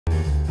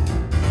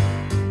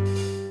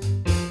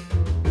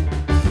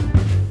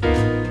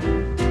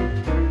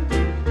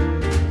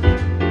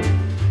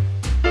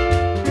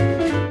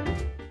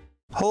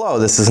Hello,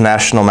 this is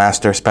National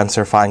Master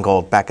Spencer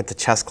Finegold back at the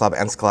Chess Club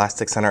and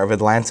Scholastic Center of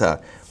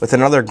Atlanta with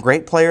another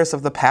Great Players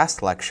of the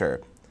Past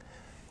lecture.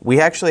 We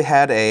actually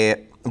had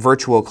a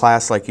virtual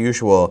class like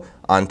usual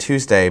on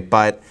Tuesday,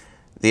 but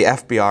the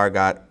FBR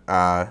got,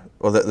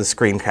 well, the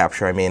screen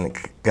capture, I mean,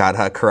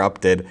 got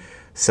corrupted.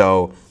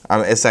 So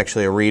it's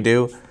actually a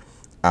redo.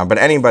 But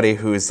anybody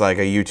who's like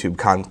a YouTube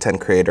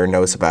content creator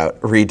knows about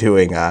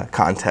redoing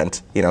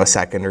content, you know, a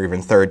second or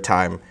even third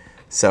time.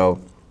 So,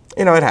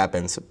 you know, it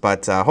happens.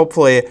 But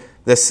hopefully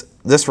this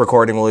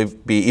recording will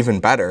be even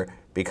better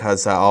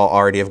because I'll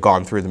already have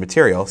gone through the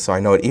material, so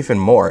I know it even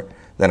more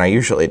than I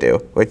usually do,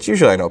 which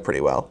usually I know pretty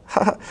well.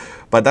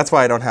 But that's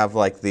why I don't have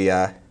like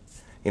the,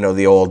 you know,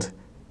 the old,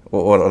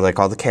 what are they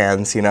called, the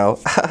cans, you know?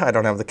 I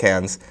don't have the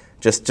cans.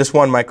 Just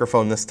one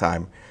microphone this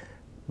time.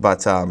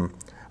 But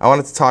I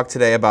wanted to talk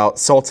today about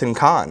Sultan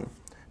Khan,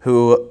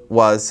 who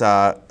was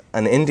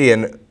an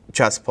Indian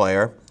chess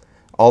player,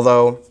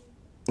 although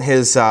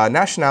his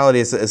nationality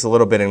is a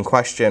little bit in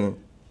question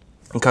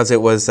because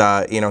it was,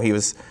 you know, he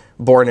was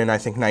born in, I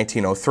think,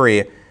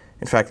 1903.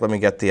 In fact, let me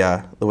get the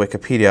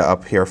Wikipedia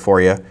up here for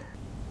you.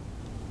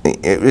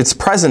 It's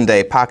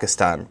present-day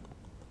Pakistan,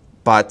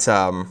 but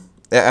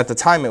at the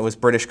time it was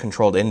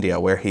British-controlled India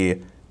where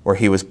he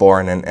was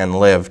born and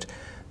lived.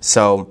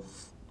 So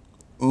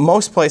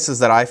most places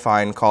that I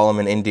find call him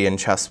an Indian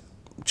chess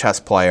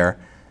player,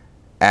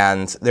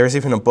 and there's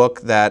even a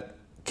book that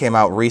came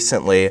out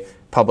recently,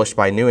 published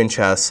by New in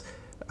Chess,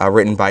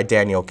 written by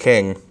Daniel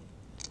King.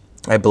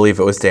 I believe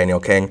it was Daniel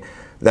King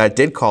that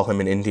did call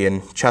him an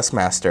Indian chess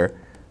master.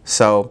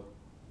 So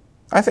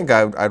I think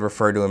I'd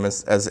refer to him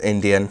as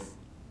Indian.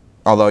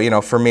 Although, you know,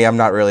 for me, I'm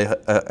not really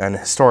an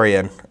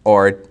historian,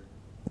 or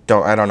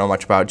I don't know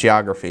much about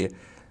geography,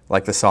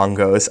 like the song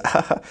goes.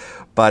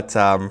 But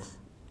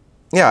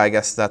yeah, I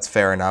guess that's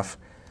fair enough.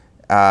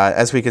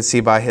 As we could see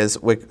by his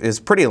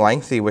pretty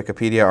lengthy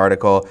Wikipedia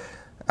article,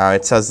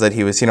 it says that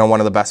he was, you know, one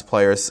of the best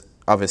players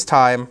of his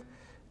time,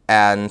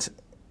 and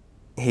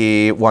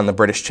he won the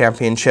British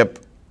Championship,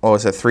 what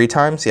was it, 3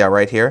 times? Yeah,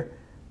 right here.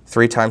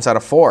 3 times out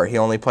of 4. He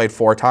only played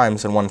 4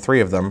 times and won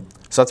 3 of them,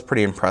 so that's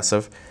pretty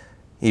impressive.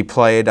 He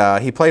played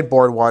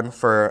board 1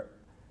 for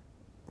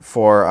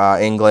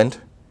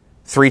England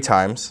 3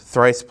 times,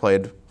 thrice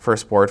played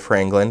first board for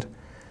England.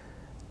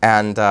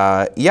 And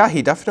yeah,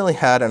 he definitely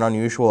had an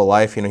unusual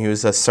life. You know, he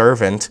was a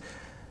servant,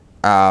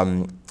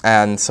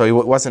 and so he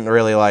wasn't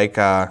really like,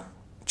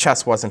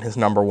 chess wasn't his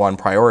 #1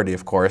 priority,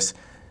 of course.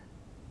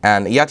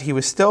 And yet he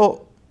was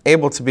still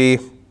able to be,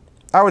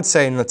 I would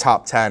say, in the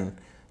top 10.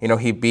 You know,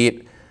 he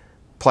beat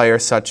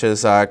players such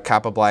as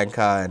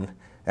Capablanca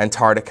and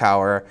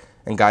Tartakower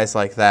and guys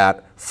like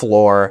that,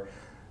 Floor.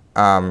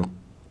 So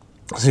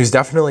he's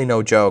definitely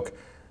no joke.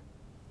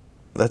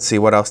 Let's see,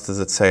 what else does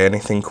it say?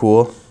 Anything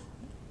cool?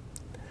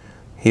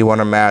 He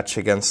won a match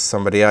against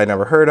somebody I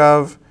never heard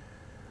of.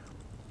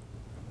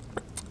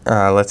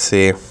 Let's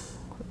see.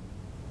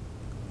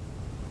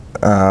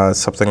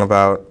 Something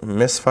about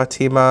Miss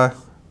Fatima.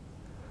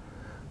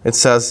 It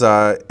says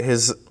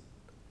his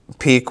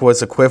peak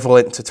was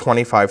equivalent to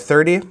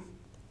 25-30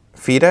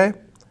 FIDE.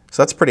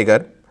 So that's pretty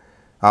good,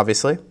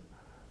 obviously.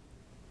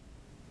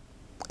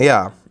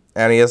 Yeah,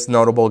 and he has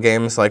notable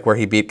games like where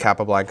he beat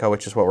Capablanca,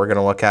 which is what we're going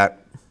to look at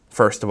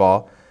first of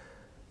all.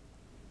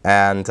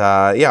 And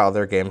yeah,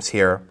 other games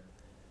here.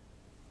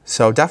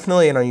 So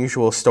definitely an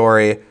unusual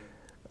story.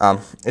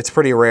 It's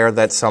pretty rare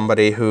that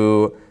somebody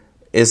who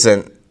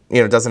isn't,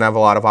 you know, doesn't have a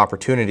lot of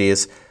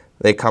opportunities,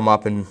 they come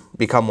up and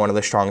become one of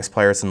the strongest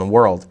players in the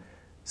world.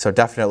 So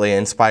definitely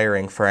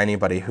inspiring for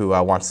anybody who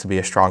wants to be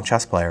a strong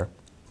chess player.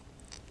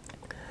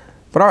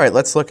 But all right,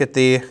 let's look at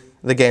the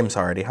games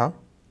already, huh?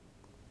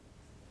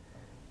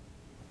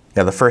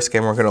 Yeah, the first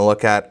game we're going to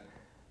look at,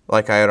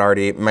 like I had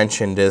already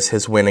mentioned, is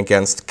his win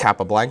against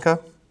Capablanca,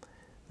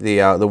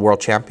 the world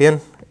champion.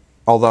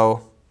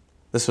 Although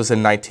this was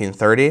in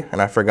 1930,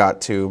 and I forgot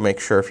to make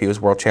sure if he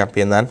was world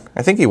champion then.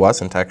 I think he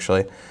wasn't,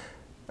 actually.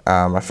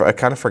 I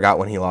kind of forgot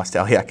when he lost to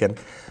Alyakin.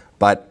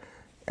 But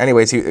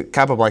anyways,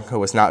 Capablanca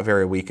was not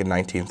very weak in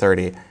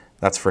 1930,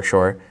 that's for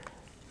sure.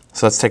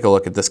 So let's take a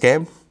look at this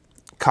game.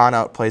 Khan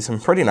outplays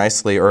him pretty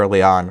nicely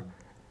early on.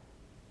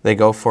 They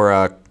go for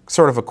a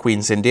sort of a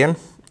Queen's Indian,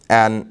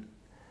 and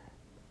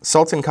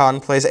Sultan Khan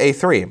plays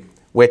A3,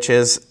 which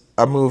is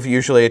a move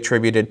usually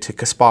attributed to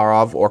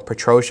Kasparov or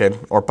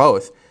Petrosian, or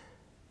both.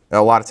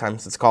 A lot of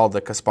times it's called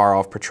the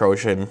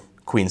Kasparov-Petrosian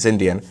Queen's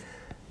Indian.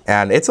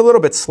 And it's a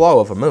little bit slow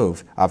of a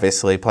move.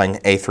 Obviously, playing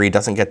A3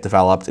 doesn't get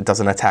developed. It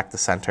doesn't attack the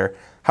center.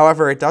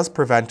 However, it does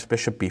prevent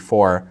bishop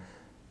B4,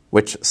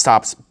 which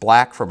stops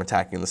black from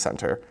attacking the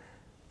center.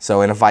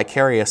 So in a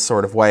vicarious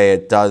sort of way,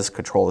 it does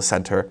control the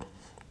center.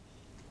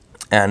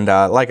 And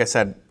like I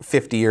said,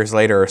 50 years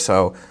later or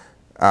so,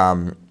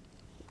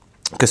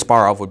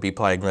 Kasparov would be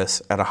playing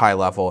this at a high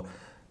level.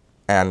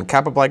 And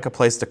Capablanca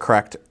plays the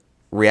correct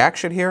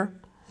reaction here.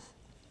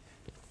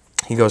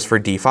 He goes for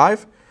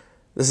D5.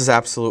 This is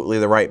absolutely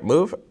the right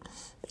move.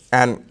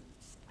 And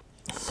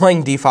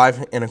playing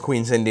D5 in a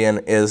Queen's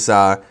Indian is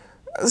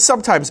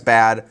sometimes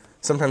bad,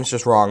 sometimes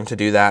just wrong to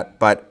do that.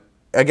 But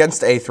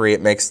against a3,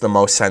 it makes the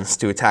most sense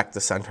to attack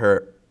the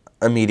center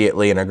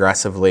immediately and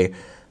aggressively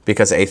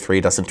because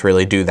a3 doesn't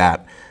really do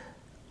that.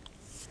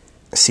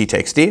 C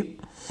takes d.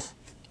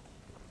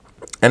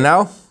 And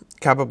now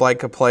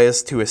Capablanca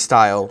plays to his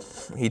style.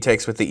 He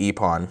takes with the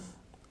e-pawn,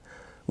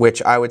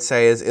 which I would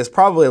say is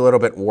probably a little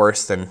bit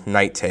worse than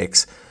knight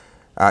takes.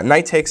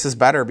 Knight takes is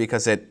better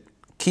because it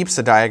keeps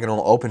the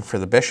diagonal open for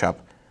the bishop,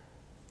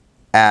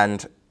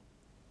 and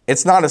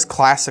it's not as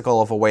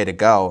classical of a way to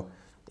go.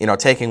 You know,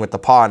 taking with the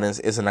pawn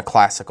isn't a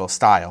classical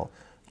style.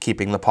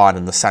 Keeping the pawn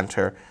in the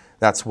center,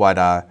 that's what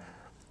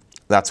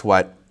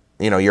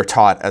you know, you're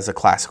taught as a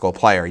classical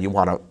player. You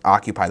want to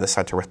occupy the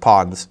center with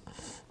pawns.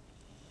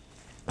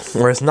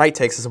 Whereas knight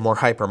takes is a more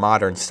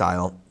hyper-modern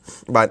style.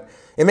 But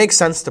it makes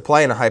sense to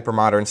play in a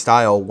hyper-modern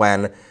style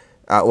when,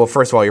 well,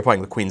 first of all, you're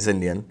playing the Queen's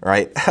Indian,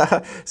 right?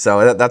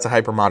 So that's a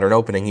hyper-modern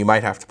opening. You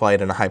might have to play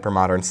it in a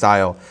hyper-modern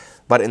style.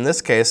 But in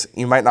this case,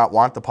 you might not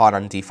want the pawn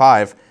on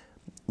d5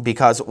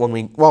 because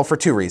well, for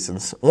two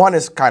reasons. One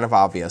is kind of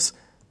obvious.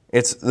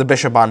 It's the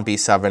bishop on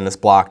b7 is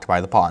blocked by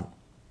the pawn.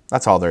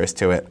 That's all there is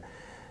to it.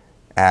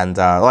 And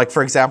like,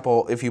 for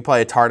example, if you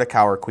play a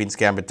Tartakow or Queen's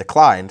Gambit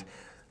declined,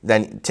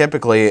 then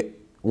typically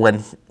when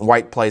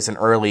white plays an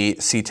early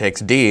c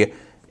takes d,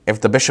 if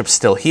the bishop's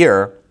still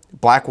here,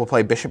 black will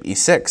play bishop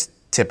e6,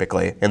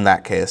 typically, in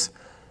that case.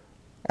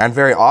 And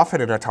very often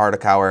in a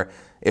Tartakower,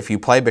 if you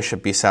play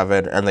bishop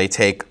b7 and they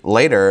take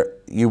later,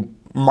 you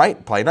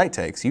might play knight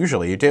takes.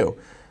 Usually you do.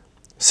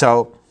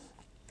 So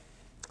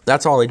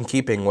that's all in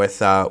keeping with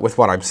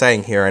what I'm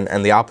saying here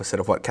and the opposite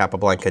of what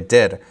Capablanca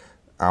did.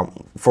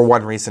 For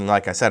one reason,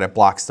 like I said, it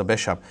blocks the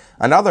bishop.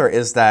 Another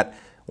is that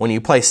when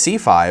you play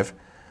c5,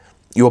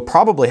 you will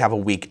probably have a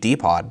weak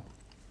d-pawn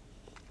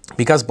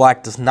because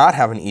black does not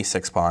have an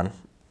e6 pawn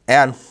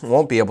and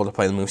won't be able to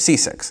play the move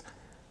c6.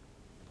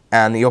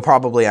 And you'll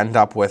probably end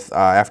up with,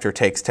 after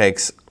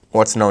takes,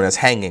 what's known as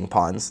hanging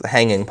pawns, the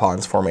hanging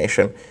pawns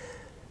formation,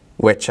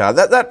 which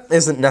that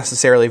isn't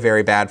necessarily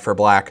very bad for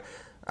black,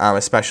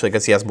 especially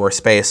because he has more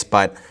space,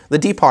 but the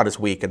d-pawn is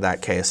weak in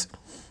that case.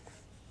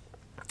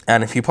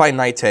 And if you play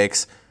knight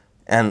takes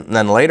and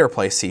then later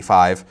play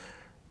c5,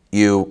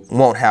 you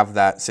won't have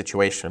that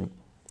situation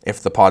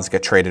if the pawns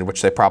get traded,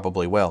 which they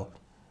probably will.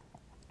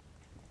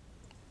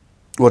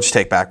 We'll just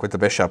take back with the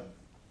bishop,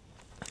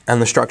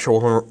 and the structure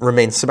will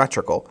remain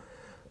symmetrical.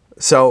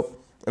 So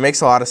it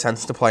makes a lot of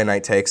sense to play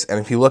knight takes, and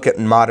if you look at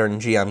modern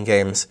GM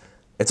games,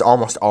 it's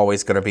almost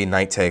always going to be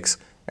knight takes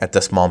at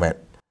this moment.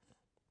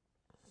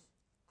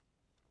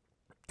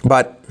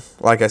 But,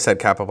 like I said,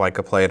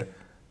 Capablanca played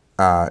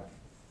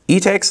e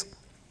takes.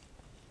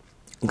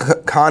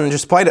 Khan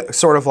just played it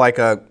sort of like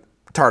a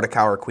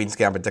Tartakow or Queen's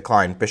Gambit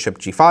decline. Bishop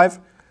g5,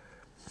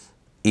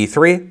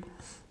 e3,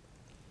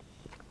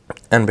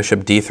 and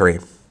bishop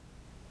d3.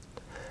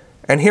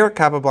 And here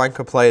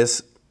Capablanca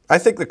plays, I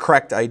think, the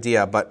correct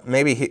idea, but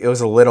maybe it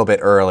was a little bit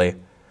early.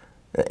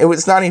 It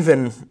was not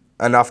even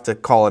enough to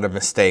call it a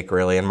mistake,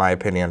 really, in my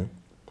opinion,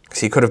 because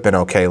he could have been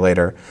okay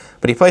later.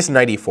 But he plays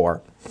knight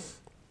e4.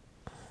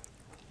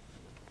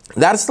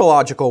 That's the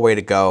logical way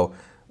to go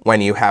when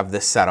you have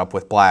this setup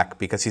with black,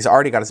 because he's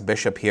already got his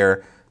bishop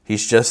here.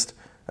 He's just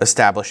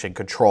establishing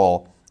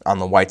control on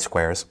the white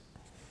squares.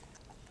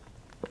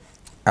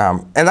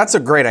 And that's a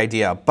great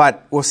idea,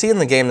 but we'll see in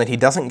the game that he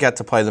doesn't get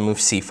to play the move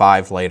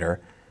c5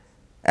 later,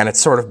 and it's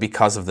sort of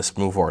because of this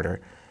move order.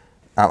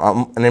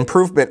 An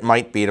improvement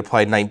might be to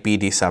play knight b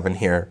d7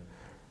 here,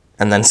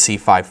 and then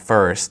c5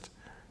 first,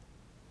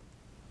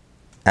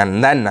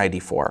 and then knight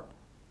e4.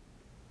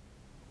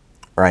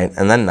 Right,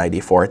 and then knight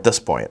e4 at this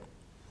point,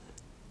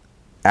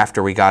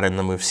 after we got in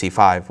the move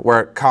c5,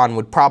 where Khan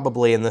would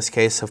probably, in this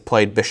case, have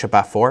played bishop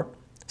f4,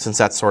 since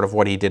that's sort of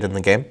what he did in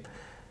the game.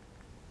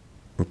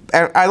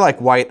 And I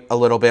like white a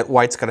little bit.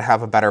 White's going to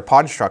have a better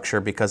pawn structure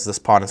because this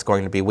pawn is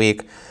going to be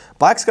weak.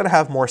 Black's going to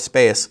have more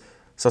space,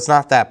 so it's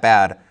not that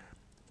bad.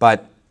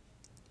 But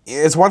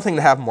it's one thing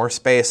to have more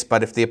space,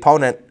 but if the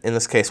opponent, in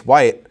this case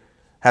white,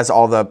 has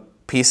all the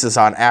pieces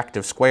on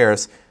active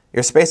squares,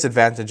 your space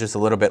advantage is a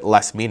little bit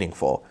less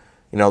meaningful.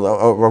 You know,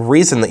 a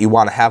reason that you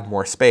want to have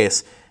more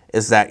space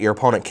is that your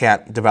opponent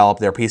can't develop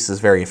their pieces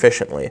very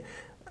efficiently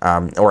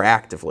or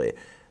actively.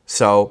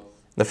 So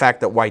the fact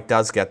that white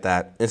does get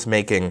that is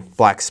making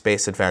black's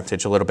space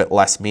advantage a little bit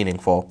less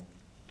meaningful,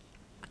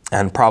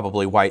 and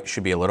probably white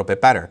should be a little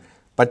bit better.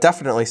 But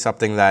definitely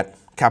something that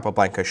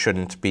Capablanca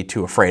shouldn't be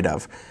too afraid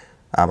of.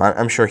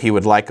 I'm sure he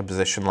would like a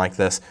position like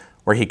this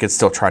where he could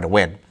still try to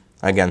win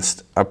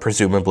against a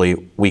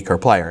presumably weaker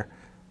player.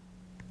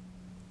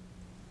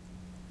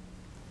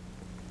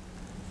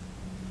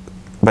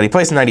 But he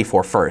plays knight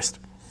e4 first,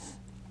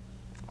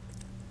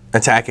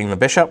 attacking the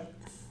bishop,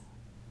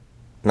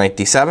 knight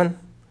d7,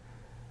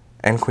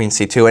 and queen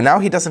c2. And now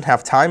he doesn't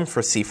have time for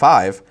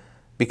c5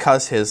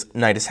 because his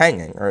knight is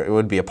hanging, or it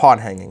would be a pawn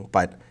hanging.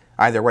 But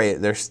either way,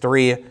 there's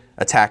 3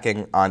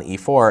 attacking on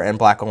e4, and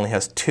black only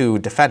has 2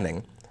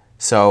 defending.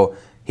 So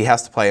he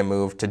has to play a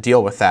move to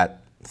deal with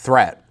that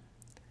threat.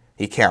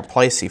 He can't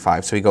play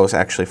c5, so he goes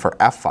actually for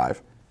f5,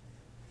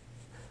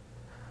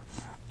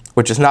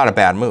 which is not a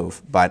bad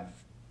move, but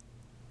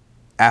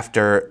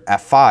after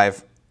f5,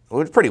 it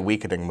was a pretty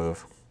weakening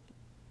move.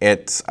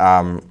 It's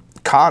Khan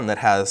that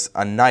has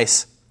a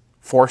nice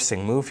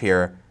forcing move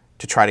here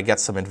to try to get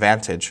some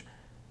advantage.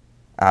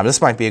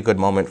 This might be a good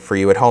moment for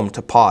you at home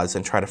to pause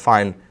and try to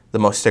find the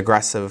most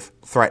aggressive,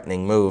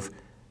 threatening move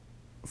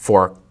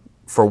for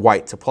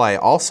white to play.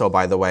 Also,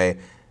 by the way,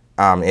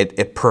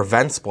 it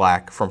prevents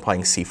black from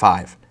playing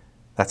c5.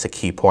 That's a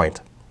key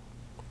point.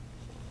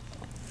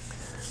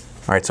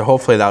 All right, so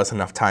hopefully that was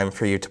enough time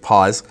for you to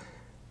pause.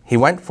 He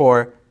went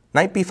for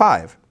knight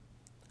b5.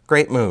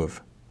 Great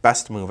move,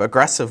 best move,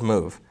 aggressive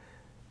move.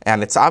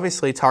 And it's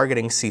obviously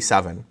targeting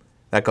c7.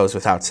 That goes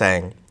without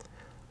saying.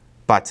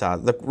 But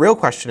the real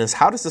question is,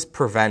 how does this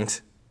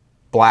prevent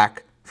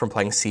black from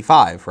playing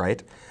c5,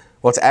 right?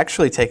 Well, it's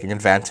actually taking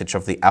advantage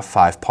of the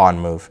f5 pawn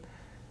move,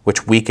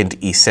 which weakened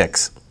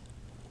e6.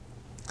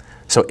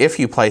 So if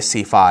you play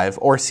c5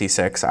 or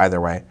c6,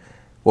 either way,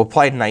 we'll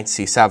play knight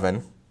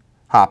c7,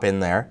 hop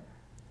in there.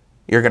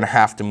 You're going to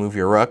have to move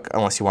your rook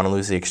unless you want to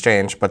lose the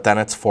exchange, but then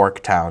it's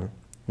fork down,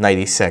 knight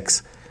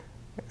e6,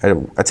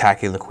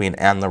 attacking the queen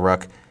and the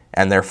rook,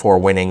 and therefore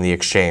winning the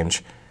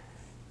exchange.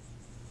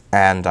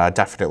 And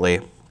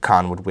definitely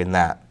Khan would win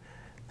that.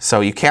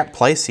 So you can't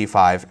play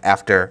c5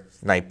 after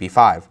knight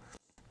b5.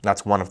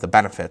 That's one of the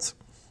benefits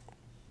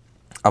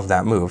of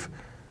that move.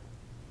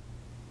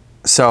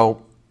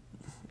 So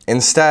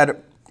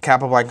instead,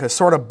 Capablanca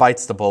sort of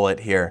bites the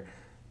bullet here.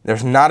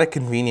 There's not a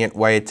convenient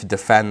way to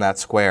defend that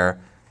square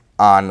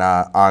on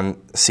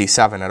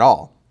c7 at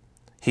all.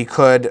 He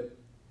could,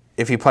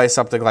 if he plays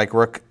something like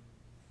rook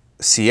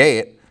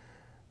c8,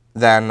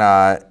 then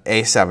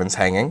a7's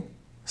hanging.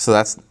 So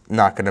that's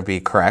not going to be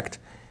correct.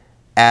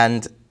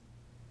 And,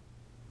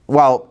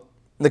 well,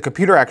 the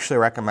computer actually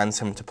recommends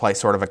him to play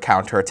sort of a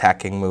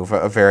counter-attacking move,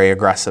 a very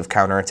aggressive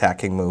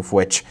counter-attacking move,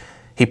 which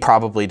he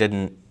probably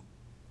didn't.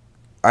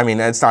 I mean,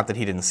 it's not that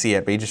he didn't see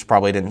it, but he just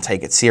probably didn't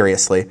take it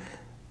seriously.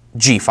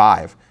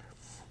 g5.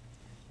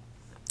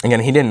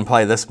 Again, he didn't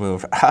play this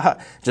move,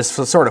 just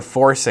sort of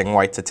forcing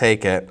white to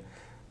take it.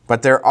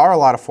 But there are a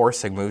lot of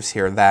forcing moves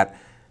here that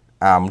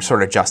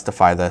sort of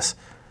justify this.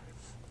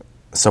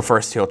 So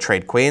first he'll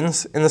trade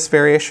queens in this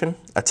variation,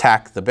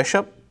 attack the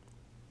bishop.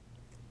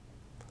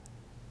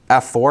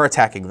 f4,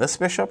 attacking this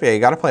bishop. Yeah, you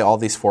got to play all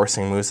these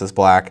forcing moves as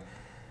black.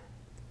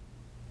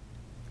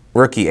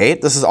 Rook e8,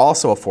 this is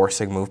also a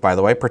forcing move, by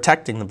the way,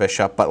 protecting the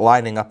bishop, but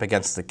lining up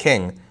against the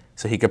king.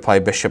 So he could play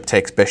bishop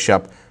takes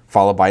bishop,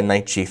 followed by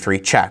knight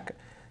g3 check,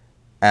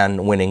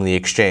 and winning the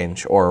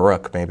exchange, or a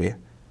rook maybe.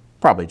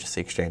 Probably just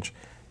the exchange.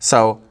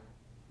 So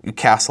you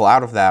castle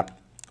out of that.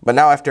 But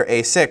now after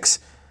a6,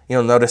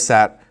 you'll notice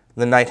that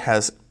the knight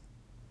has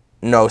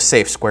no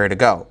safe square to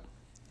go.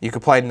 You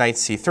could play knight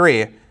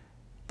c3,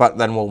 but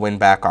then we'll win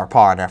back our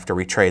pawn after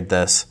we trade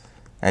this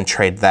and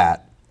trade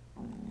that.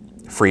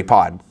 Free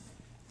pawn.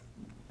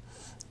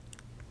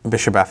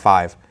 Bishop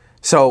f5.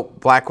 So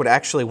black would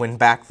actually win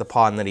back the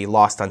pawn that he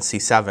lost on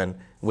c7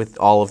 with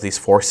all of these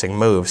forcing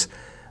moves.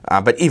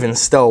 But even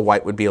still,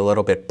 white would be a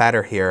little bit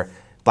better here.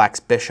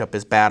 Black's bishop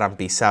is bad on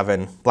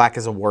b7. Black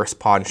is a worse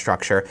pawn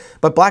structure.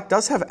 But black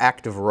does have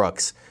active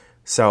rooks,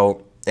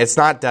 so it's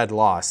not dead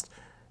lost.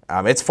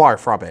 It's far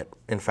from it,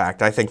 in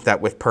fact. I think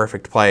that with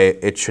perfect play,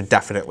 it should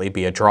definitely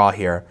be a draw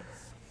here.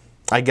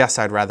 I guess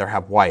I'd rather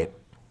have white,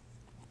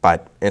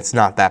 but it's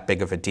not that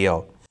big of a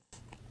deal.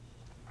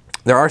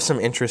 There are some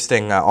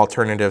interesting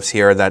alternatives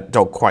here that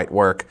don't quite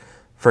work.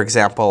 For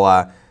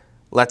example,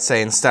 let's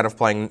say instead of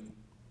playing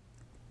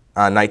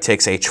knight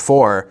takes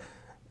h4,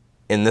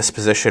 in this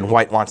position,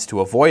 white wants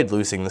to avoid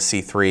losing the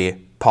c3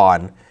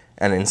 pawn,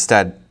 and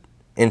instead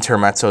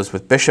intermezzos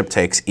with bishop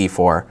takes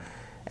e4.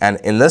 And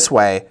in this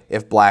way,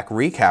 if black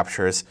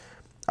recaptures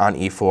on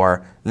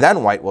e4,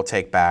 then white will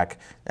take back,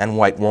 and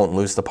white won't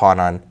lose the pawn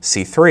on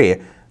c3.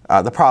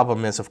 The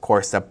problem is, of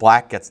course, that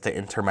black gets to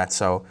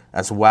intermezzo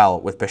as well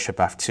with bishop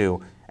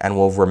f2 and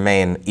will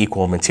remain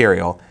equal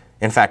material.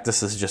 In fact,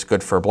 this is just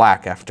good for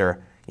black.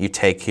 After you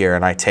take here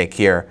and I take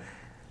here,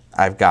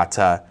 I've got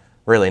a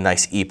really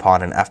nice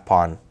e-pawn and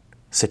f-pawn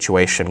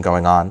situation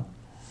going on.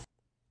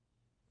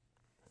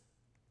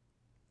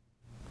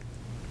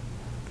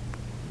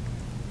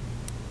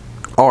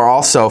 Or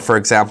also, for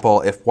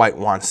example, if white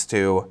wants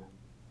to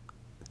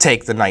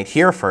take the knight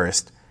here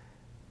first,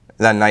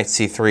 then knight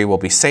c3 will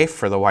be safe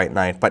for the white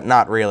knight, but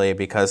not really,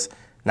 because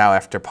now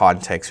after pawn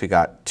takes, we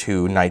got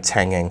two knights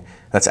hanging.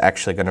 That's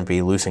actually going to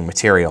be losing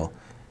material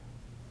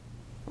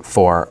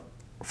for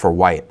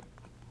white.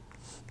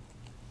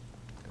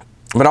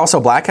 But also,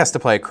 black has to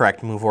play a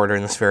correct move order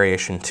in this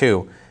variation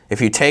too. If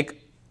you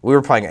take, we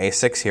were playing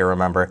a6 here,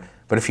 remember,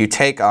 but if you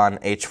take on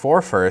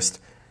h4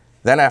 first,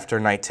 then after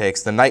knight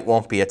takes, the knight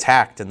won't be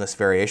attacked in this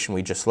variation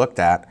we just looked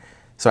at.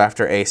 So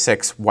after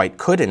a6, white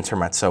could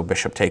intermezzo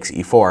bishop takes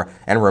e4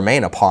 and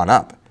remain a pawn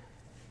up.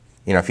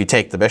 You know, if you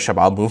take the bishop,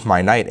 I'll move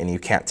my knight and you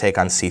can't take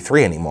on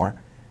c3 anymore.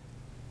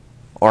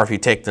 Or if you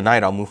take the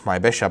knight, I'll move my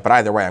bishop, but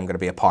either way, I'm going to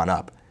be a pawn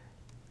up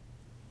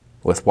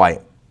with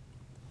white.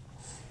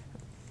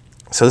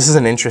 So this is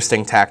an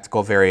interesting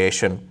tactical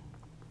variation.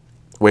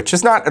 which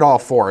is not at all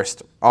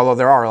forced, although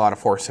there are a lot of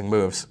forcing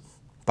moves,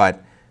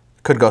 but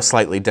could go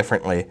slightly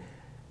differently.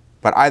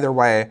 But either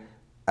way,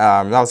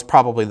 that was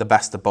probably the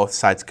best that both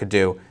sides could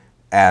do,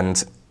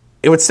 and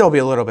it would still be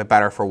a little bit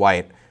better for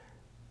white.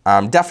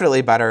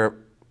 Definitely better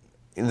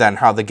than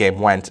how the game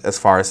went as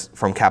far as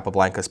from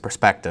Capablanca's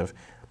perspective,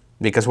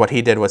 because what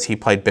he did was he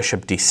played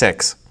bishop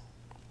d6,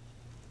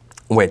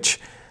 which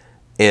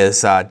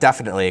is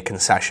definitely a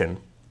concession.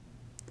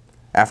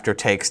 After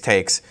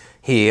takes,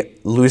 he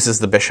loses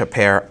the bishop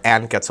pair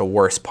and gets a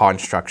worse pawn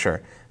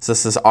structure. So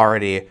this is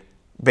already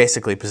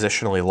basically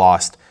positionally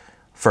lost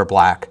for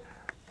black,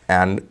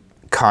 and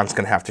Khan's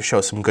going to have to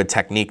show some good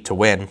technique to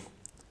win,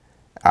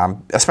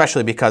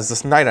 especially because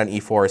this knight on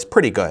e4 is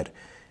pretty good.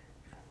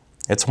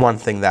 It's one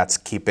thing that's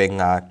keeping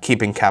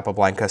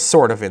Capablanca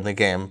sort of in the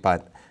game,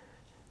 but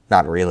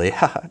not really.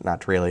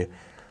 Not really.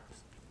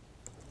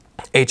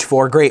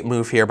 h4, great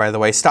move here, by the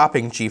way,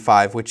 stopping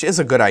g5, which is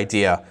a good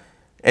idea.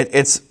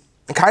 It's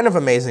kind of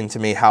amazing to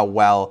me how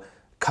well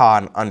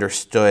Khan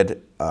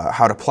understood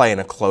how to play in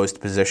a closed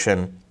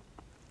position,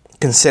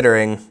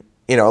 considering,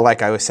 you know,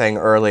 like I was saying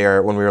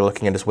earlier when we were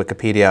looking at his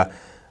Wikipedia,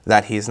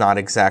 that he's not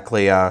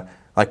exactly a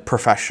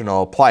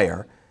professional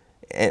player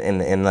in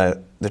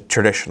the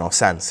traditional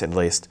sense, at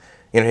least.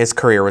 You know, his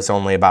career was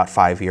only about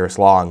 5 years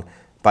long,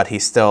 but he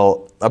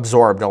still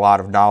absorbed a lot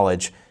of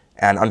knowledge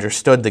and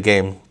understood the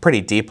game pretty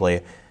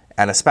deeply.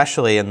 And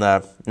especially in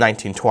the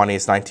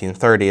 1920s,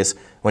 1930s,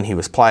 when he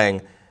was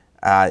playing,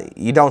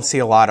 you don't see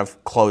a lot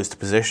of closed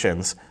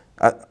positions,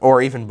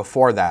 or even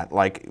before that,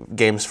 like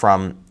games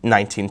from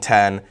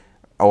 1910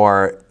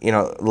 or, you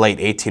know, late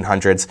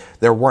 1800s.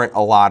 There weren't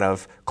a lot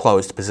of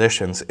closed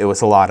positions. It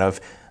was a lot of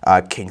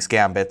King's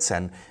Gambits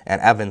and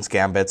Evans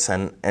Gambits,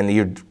 and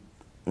you'd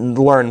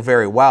learn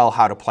very well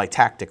how to play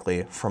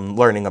tactically from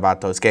learning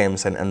about those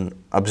games and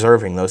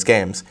observing those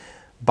games.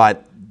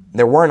 But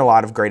there weren't a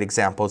lot of great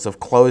examples of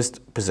closed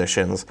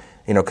positions,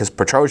 you know, because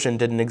Petrosian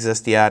didn't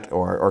exist yet,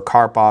 or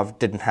Karpov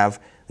didn't have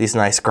these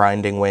nice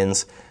grinding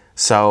wins,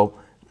 so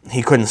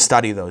he couldn't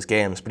study those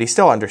games, but he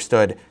still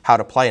understood how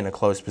to play in a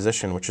closed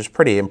position, which is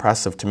pretty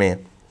impressive to me.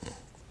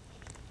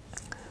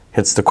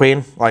 Hits the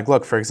queen. Like,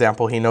 look, for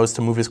example, he knows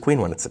to move his queen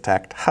when it's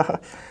attacked.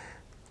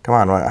 Come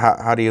on,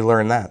 how do you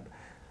learn that?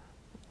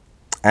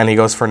 And he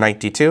goes for knight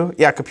d2.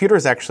 Yeah, computer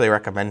is actually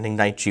recommending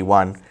knight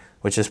g1,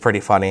 which is pretty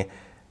funny.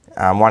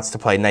 Wants to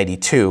play knight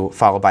e2,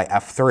 followed by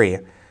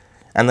f3.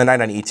 And the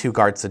knight on e2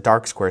 guards the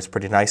dark squares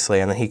pretty nicely,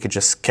 and then he could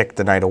just kick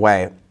the knight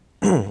away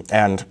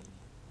and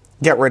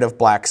get rid of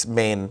black's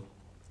main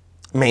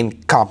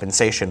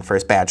compensation for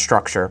his bad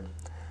structure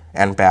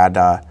and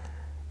bad,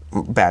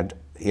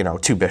 you know,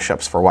 two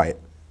bishops for white,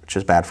 which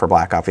is bad for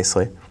black,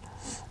 obviously.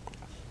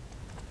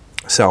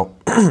 So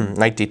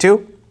knight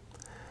d2,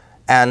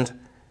 and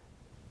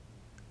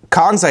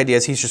Khan's idea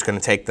is he's just going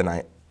to take the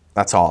knight.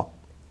 That's all,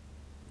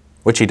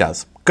 which he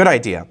does. Good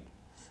idea.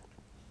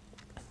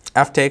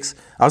 F takes.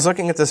 I was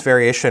looking at this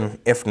variation.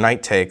 If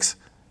knight takes,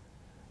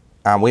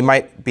 we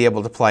might be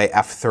able to play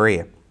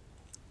f3,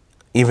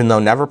 even though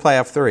never play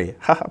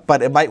f3.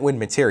 But it might win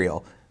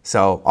material.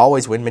 So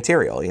always win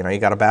material. You know, you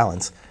got to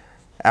balance.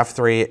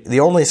 f3.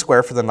 The only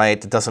square for the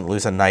knight that doesn't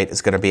lose a knight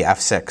is going to be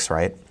f6,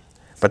 right?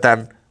 But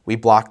then we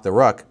block the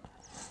rook.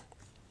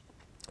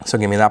 So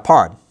give me that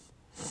pawn.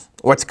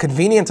 What's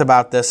convenient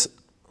about this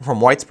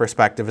from white's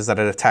perspective is that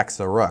it attacks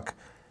the rook.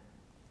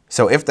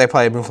 So if they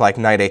play a move like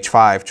knight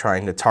h5,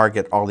 trying to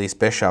target all these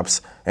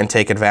bishops and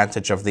take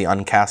advantage of the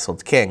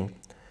uncastled king,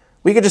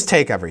 we could just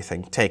take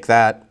everything. Take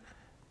that.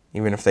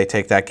 Even if they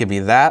take that, give me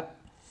that.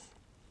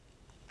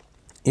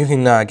 You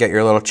can get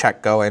your little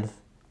check going.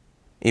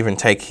 Even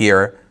take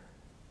here,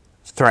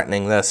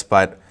 threatening this,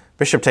 but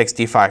bishop takes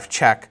d5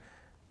 check,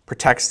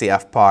 protects the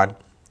f-pawn.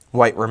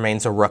 White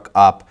remains a rook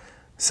up,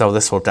 so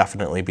this will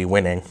definitely be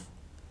winning.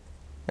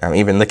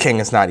 Even the king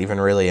is not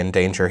even really in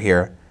danger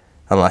here,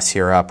 unless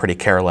you're pretty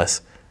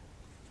careless.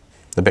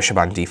 The bishop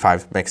on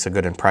d5 makes a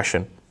good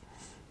impression.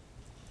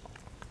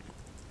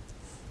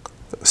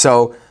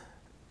 So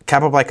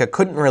Capablanca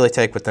couldn't really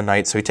take with the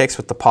knight, so he takes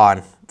with the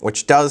pawn,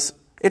 which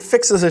it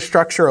fixes his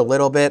structure a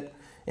little bit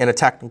in a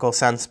technical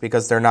sense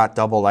because they're not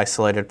double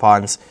isolated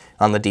pawns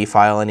on the d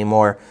file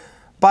anymore.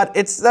 But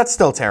that's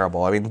still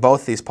terrible. I mean,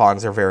 both these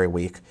pawns are very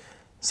weak,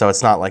 so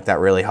it's not like that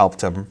really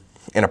helped him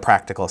in a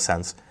practical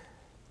sense.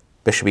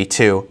 Bishop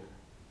e2,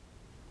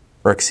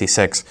 rook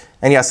c6.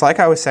 And yes,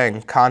 like I was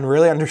saying, Khan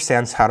really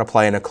understands how to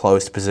play in a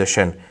closed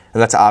position,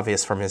 and that's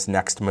obvious from his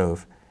next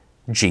move,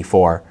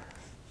 g4.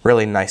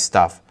 Really nice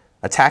stuff.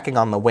 Attacking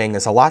on the wing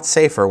is a lot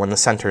safer when the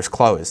center's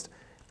closed.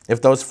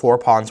 If those four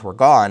pawns were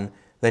gone,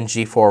 then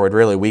g4 would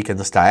really weaken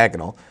this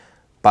diagonal.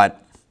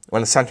 But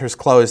when the center's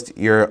closed,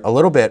 it's a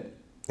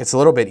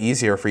little bit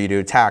easier for you to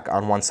attack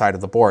on one side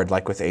of the board,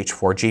 like with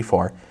h4,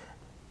 g4.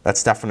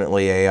 That's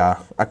definitely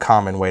a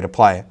common way to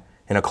play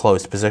in a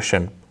closed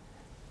position.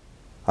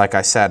 Like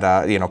I said,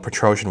 you know,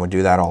 Petrosian would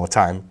do that all the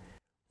time.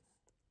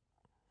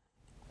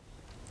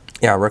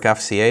 Yeah, rook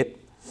fc8,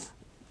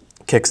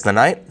 kicks the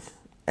knight.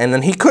 And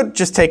then he could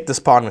just take this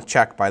pawn with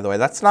check, by the way.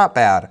 That's not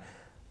bad.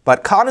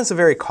 But Khan is a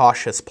very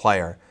cautious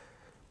player.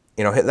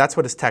 You know, that's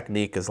what his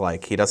technique is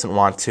like. He doesn't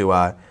want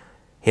to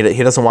he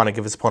doesn't want to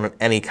give his opponent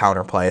any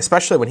counterplay,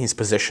 especially when he's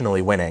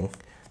positionally winning.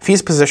 If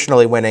he's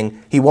positionally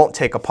winning, he won't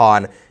take a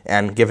pawn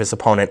and give his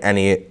opponent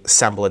any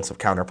semblance of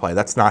counterplay.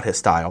 That's not his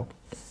style.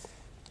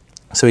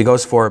 So he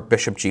goes for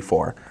bishop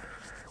g4,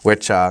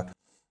 which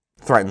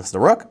threatens the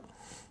rook.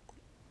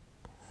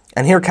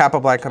 And here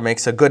Capablanca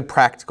makes a good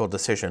practical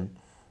decision.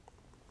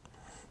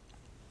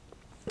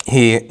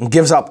 He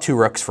gives up 2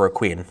 rooks for a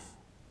queen.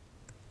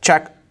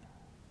 Check.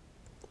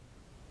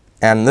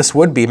 And this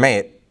would be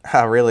mate.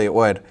 Really, it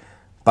would.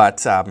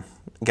 But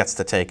gets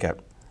to take it.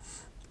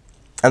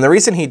 And the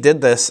reason he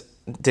did this,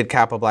 did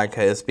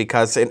Capablanca, is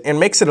because it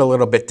makes it a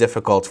little bit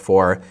difficult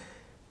for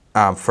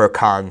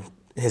Khan,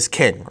 his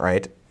king,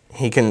 right?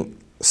 He can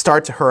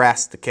start to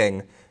harass the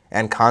king,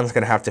 and Khan's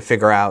going to have to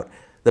figure out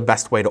the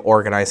best way to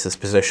organize his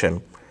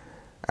position.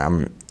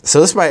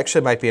 So this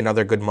might be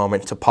another good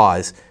moment to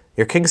pause.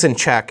 Your king's in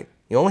check.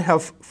 You only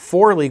have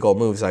 4 legal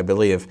moves, I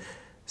believe.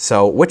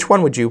 So which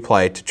one would you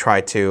play to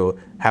try to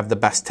have the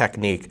best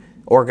technique,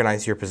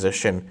 organize your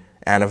position,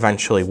 and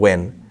eventually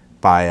win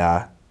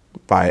by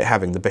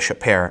having the bishop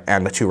pair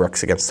and the 2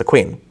 rooks against the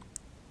queen?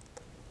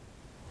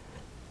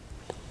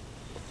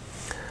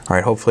 All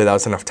right, hopefully that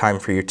was enough time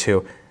for you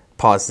to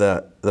pause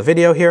the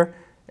video here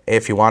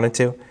if you wanted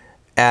to.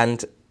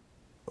 And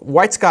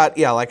White's got,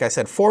 yeah, like I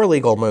said, 4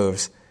 legal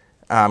moves.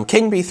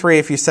 King b3,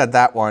 if you said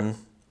that one,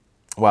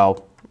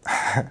 well,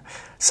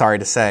 sorry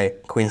to say,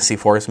 queen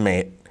c4 is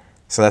mate.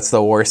 So that's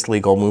the worst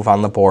legal move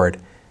on the board,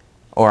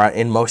 or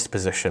in most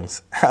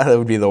positions. That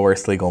would be the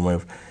worst legal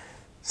move.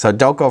 So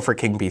don't go for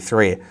king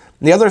b3.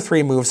 The other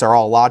 3 moves are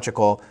all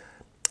logical.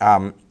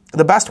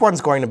 The best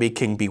one's going to be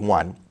king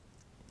b1,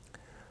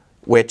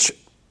 which,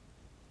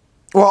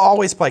 well,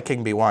 always play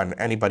king b1.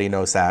 Anybody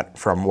knows that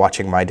from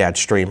watching my dad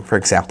stream, for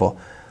example.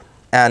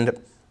 And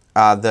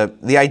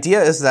the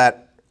idea is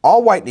that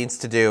all White needs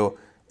to do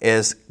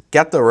is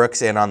get the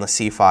rooks in on the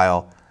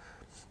c-file,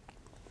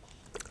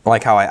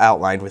 like how I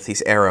outlined with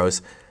these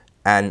arrows.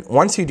 And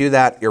once you do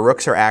that, your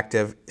rooks are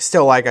active.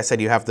 Still, like I said,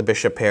 you have the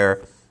bishop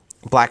pair.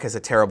 Black has a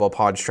terrible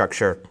pawn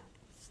structure.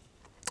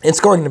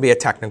 It's going to be a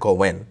technical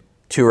win.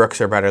 2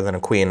 rooks are better than a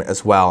queen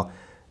as well.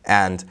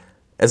 And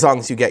as long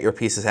as you get your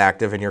pieces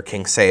active and your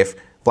king safe,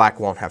 Black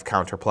won't have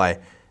counterplay.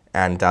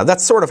 And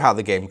that's sort of how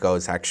the game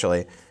goes,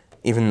 actually,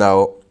 even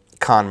though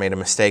Khan made a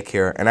mistake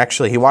here. And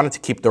actually, he wanted to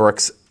keep the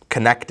rooks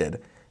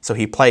connected, so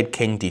he played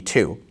king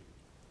d2,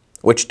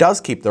 which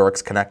does keep the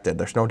rooks connected.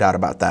 There's no doubt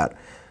about that.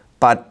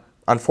 But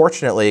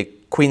unfortunately,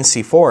 queen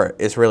c4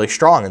 is really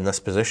strong in this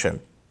position.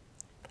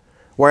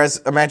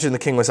 Whereas, imagine the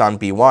king was on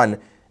b1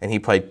 and he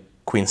played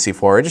queen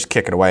c4. Just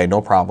kick it away,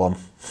 no problem.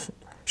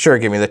 Sure,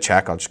 give me the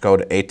check. I'll just go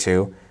to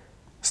a2,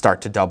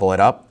 start to double it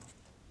up.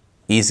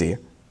 Easy.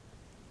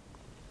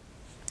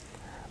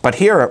 But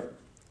here,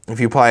 if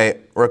you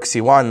play rook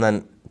c1,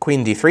 then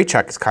queen d3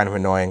 check is kind of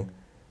annoying.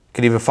 You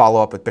could even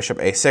follow up with bishop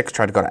a6,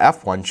 try to go to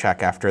f1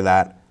 check after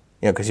that,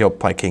 you know, because you'll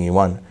play king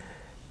e1.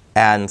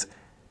 And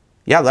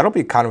yeah, that'll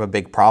be kind of a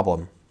big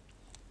problem.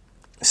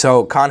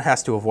 So Khan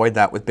has to avoid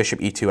that with bishop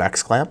e2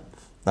 exclamp.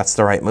 That's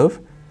the right move.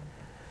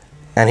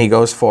 And he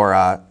goes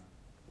for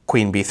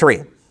queen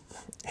b3,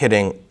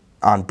 hitting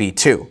on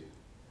b2.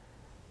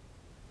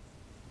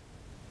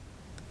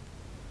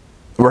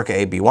 Rook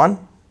a b1.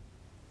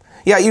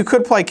 Yeah, you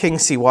could play king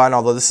c1,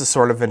 although this is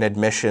sort of an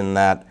admission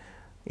that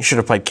you should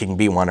have played king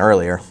b1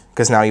 earlier,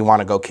 because now you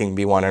want to go king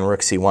b1 and rook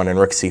c1 and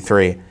rook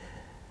c3.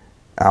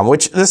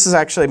 Which this is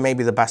actually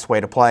maybe the best way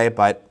to play,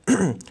 but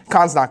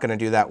Khan's not going to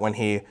do that when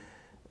he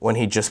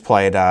just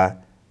played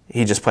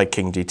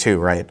king d2,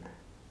 right?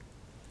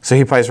 So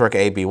he plays rook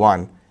a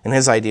b1, and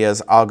his idea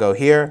is I'll go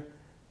here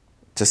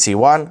to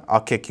c1,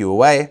 I'll kick you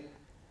away,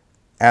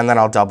 and then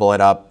I'll double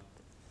it up,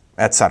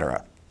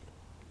 etc.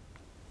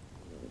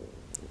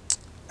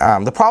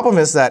 The problem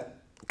is that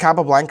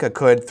Capablanca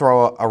could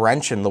throw a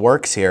wrench in the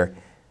works here,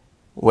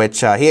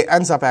 which he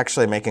ends up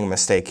actually making a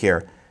mistake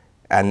here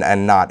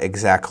and not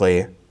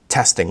exactly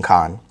testing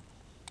Khan.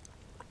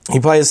 He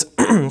plays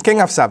king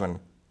f7,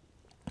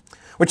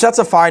 which that's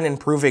a fine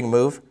improving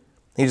move.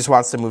 He just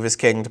wants to move his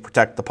king to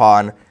protect the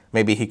pawn.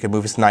 Maybe he could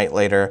move his knight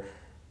later,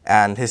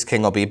 and his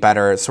king will be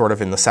better sort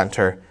of in the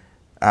center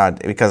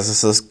because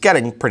this is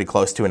getting pretty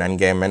close to an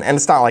endgame, and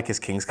it's not like his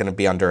king's going to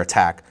be under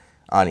attack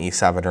on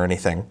e7 or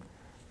anything.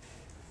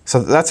 So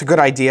that's a good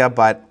idea,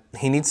 but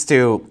he needs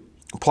to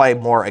play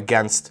more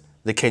against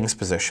the king's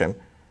position.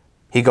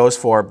 He goes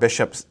for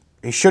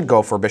he should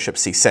go for bishop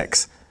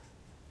c6.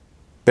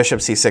 Bishop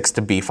c6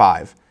 to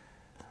b5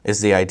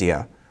 is the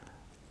idea.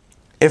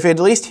 If at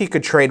least he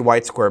could trade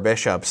white square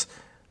bishops,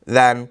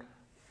 then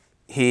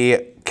he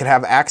could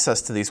have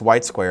access to these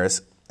white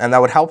squares, and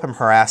that would help him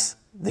harass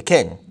the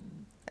king,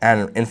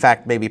 and in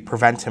fact maybe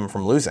prevent him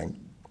from losing.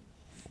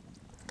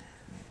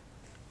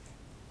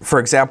 For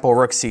example,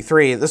 rook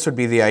c3, this would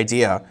be the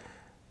idea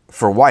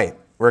for white.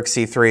 Rook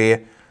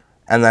c3,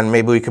 and then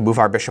maybe we could move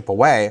our bishop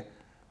away,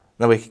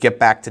 then we could get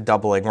back to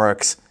doubling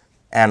rooks,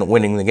 and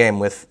winning the game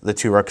with the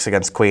 2 rooks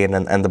against queen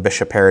and the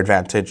bishop pair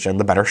advantage and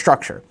the better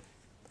structure.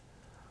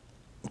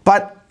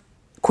 But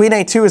queen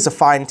a2 is a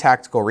fine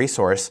tactical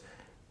resource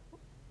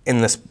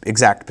in this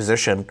exact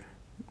position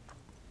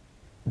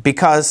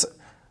because,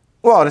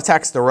 well, it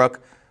attacks the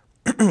rook.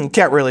 You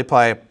can't really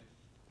play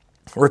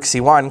rook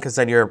c1 because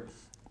then your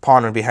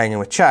pawn would be hanging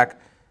with check.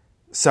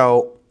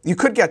 So you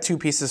could get 2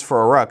 pieces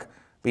for a rook,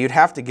 but you'd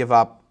have to give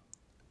up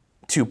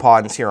 2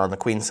 pawns here on the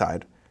queen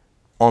side.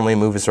 Only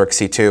move is rook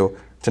c2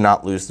 to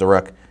not lose the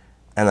rook,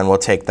 and then we'll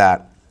take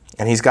that.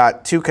 And he's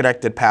got 2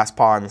 connected passed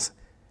pawns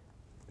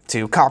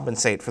to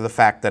compensate for the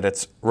fact that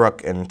it's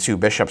rook and 2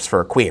 bishops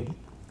for a queen.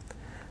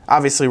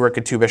 Obviously, rook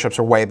and 2 bishops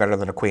are way better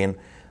than a queen,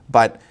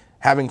 but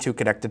having 2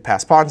 connected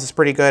passed pawns is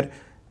pretty good.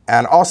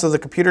 And also, the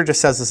computer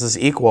just says this is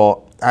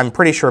equal, I'm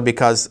pretty sure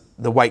because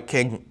the white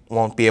king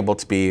won't be able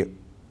to be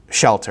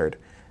sheltered,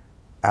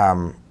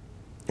 at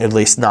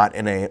least not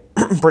in a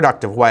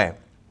productive way.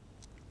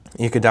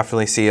 You could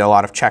definitely see a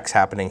lot of checks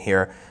happening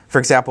here. For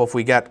example, if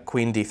we get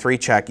queen d3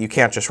 check, you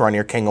can't just run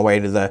your king away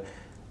to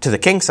the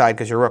king side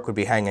because your rook would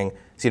be hanging,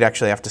 so you'd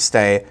actually have to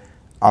stay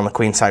on the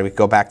queen side. We could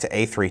go back to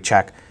a3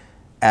 check.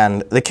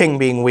 And the king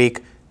being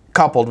weak,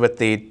 coupled with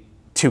the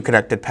 2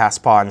 connected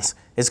passed pawns,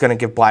 is going to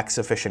give black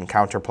sufficient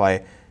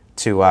counterplay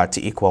to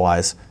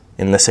equalize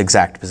in this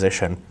exact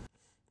position.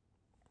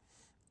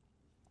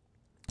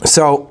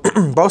 So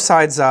both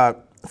sides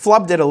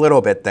flubbed it a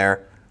little bit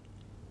there.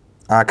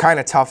 Kind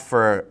of tough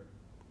for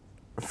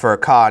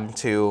Khan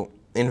to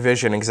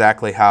envision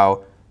exactly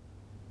how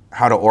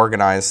to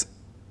organize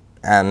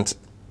and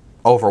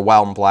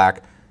overwhelm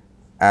black.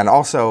 And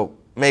also,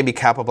 maybe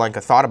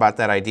Capablanca thought about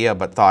that idea,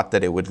 but thought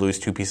that it would lose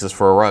 2 pieces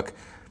for a rook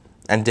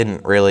and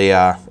didn't really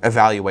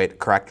evaluate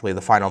correctly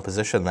the final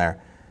position there.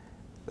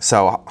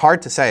 So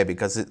hard to say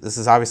because this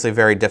is obviously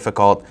very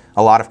difficult.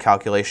 A lot of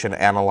calculation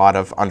and a lot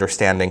of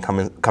understanding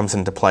comes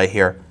into play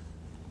here.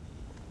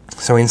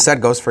 So he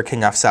instead goes for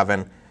king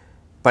f7,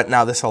 but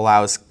now this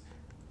allows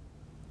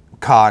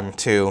Khan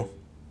to,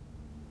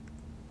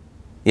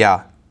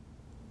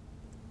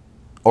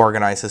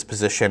 organize his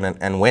position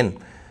and win.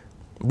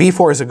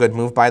 b4 is a good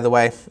move, by the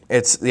way.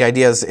 The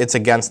idea is it's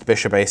against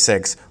bishop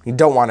a6. You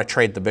don't want to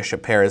trade the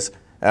bishop pairs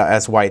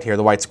as white here.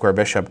 The white square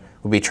bishop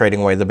would be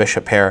trading away the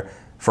bishop pair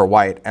for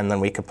white, and then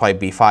we could play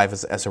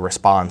b5 as a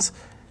response.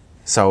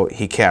 So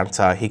he can't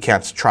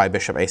try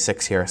bishop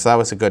a6 here. So that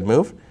was a good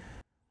move.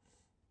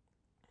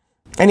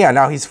 And yeah,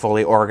 now he's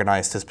fully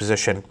organized his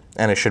position,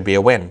 and it should be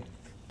a win.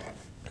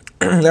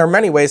 There are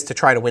many ways to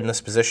try to win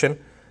this position.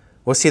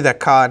 We'll see that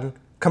Khan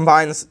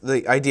combines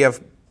the idea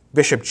of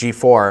bishop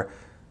g4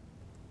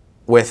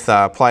 with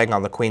playing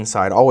on the queen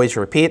side. Always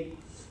repeat.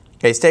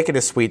 Okay, he's taking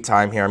his sweet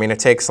time here. I mean, it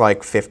takes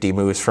like 50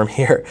 moves from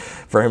here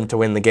for him to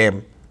win the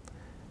game.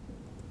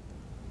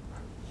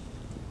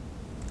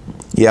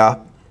 Yeah.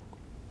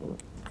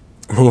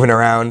 Moving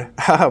around,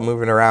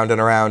 moving around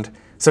and around.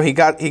 So he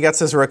gets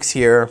his rooks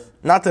here.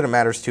 Not that it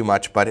matters too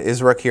much, but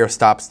his rook here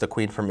stops the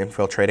queen from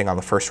infiltrating on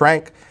the first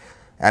rank.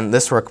 And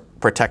this rook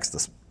protects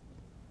this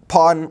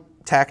pawn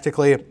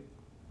tactically,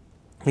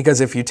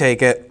 because if you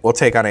take it, we'll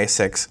take on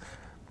a6.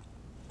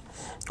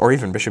 Or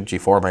even bishop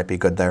g4 might be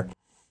good there.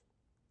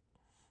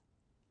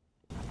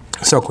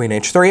 So queen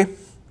h3,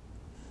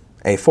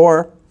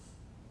 a4.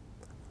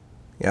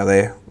 Yeah,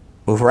 they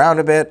move around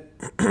a bit.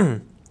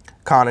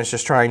 Khan is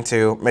just trying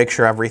to make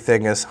sure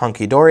everything is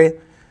hunky-dory.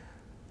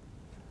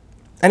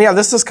 And yeah,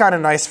 this is kind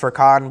of nice for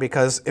Khan,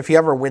 because if he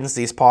ever wins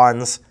these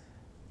pawns,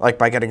 like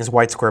by getting his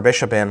white square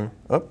bishop in,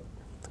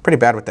 pretty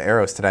bad with the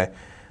arrows today,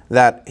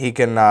 that he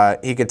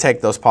could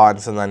take those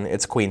pawns and then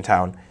it's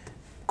queenton,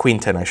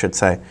 I should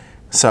say.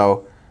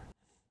 So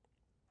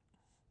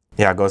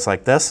yeah, it goes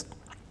like this.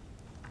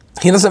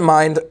 He doesn't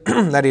mind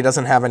that he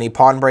doesn't have any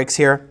pawn breaks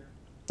here.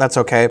 That's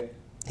okay.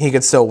 He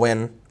could still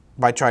win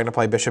by trying to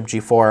play bishop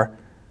g4.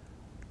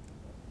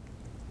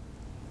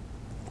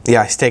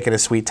 Yeah, he's taking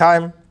his sweet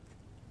time.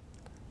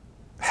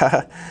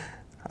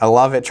 I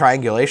love it.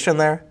 Triangulation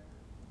there.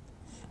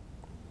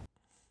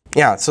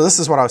 Yeah, so this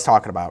is what I was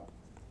talking about.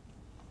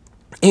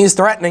 He's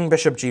threatening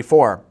bishop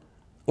g4,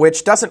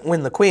 which doesn't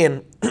win the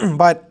queen,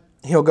 but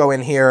he'll go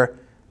in here,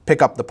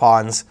 pick up the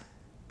pawns,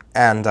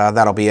 and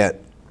that'll be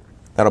it.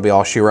 That'll be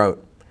all she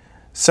wrote.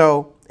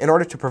 So in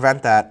order to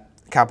prevent that,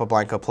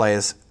 Capablanca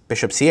plays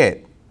bishop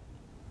c8.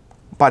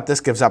 But this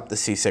gives up the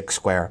c6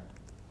 square,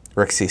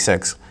 rook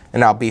c6. And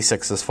now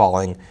b6 is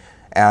falling,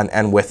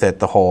 and with it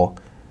the whole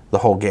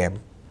game.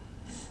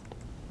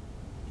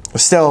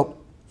 Still,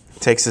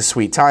 takes his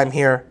sweet time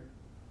here.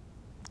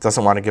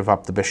 Doesn't want to give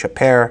up the bishop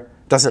pair.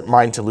 Doesn't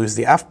mind to lose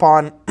the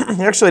f-pawn.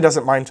 He actually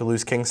doesn't mind to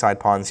lose kingside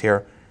pawns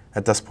here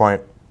at this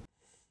point.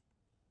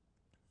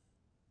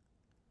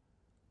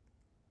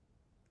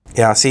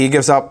 Yeah, see, he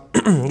gives up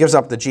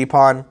the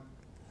g-pawn,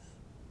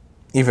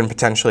 even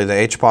potentially the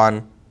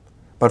h-pawn,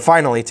 but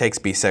finally takes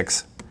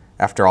b6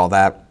 after all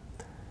that.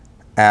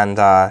 And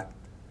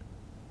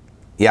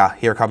yeah,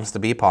 here comes the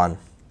b-pawn.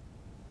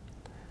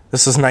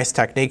 This is a nice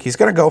technique. He's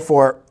going to go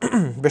for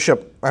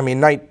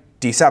knight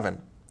d7.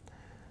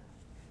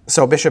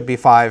 So bishop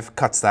b5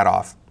 cuts that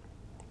off.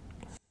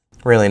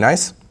 Really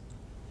nice.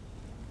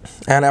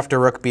 And after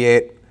rook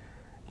b8,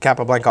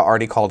 Capablanca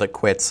already called it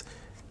quits.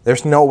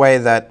 There's no way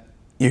that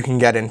you can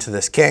get into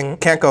this king.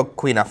 Can't go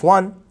queen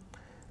f1.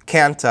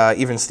 Can't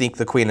even sneak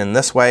the queen in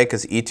this way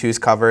because e2's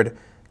covered.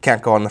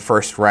 Can't go on the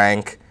first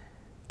rank.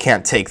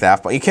 Can't take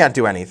that. But you can't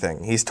do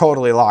anything. He's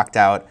totally locked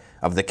out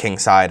of the king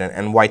side,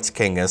 and white's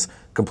king is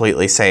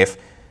completely safe.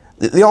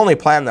 The only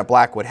plan that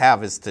black would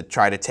have is to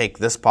try to take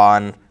this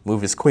pawn,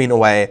 move his queen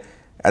away,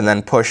 and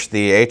then push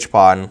the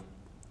h-pawn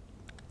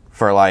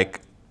for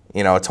like,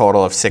 you know, a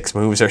total of 6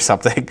 moves or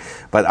something.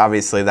 But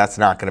obviously that's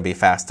not going to be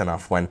fast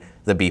enough when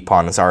the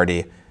b-pawn is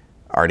already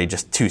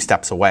just 2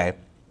 steps away.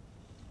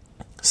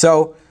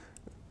 So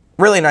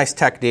really nice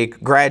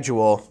technique,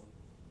 gradual,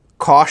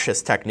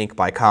 cautious technique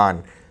by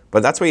Khan.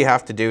 But that's what you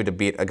have to do to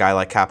beat a guy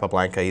like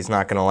Capablanca. He's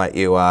not going to let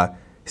you.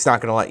 He's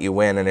not going to let you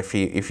win. And if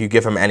you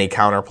give him any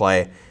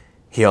counterplay,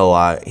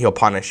 he'll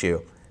punish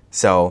you.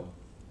 So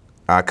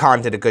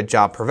Khan did a good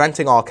job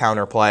preventing all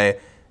counterplay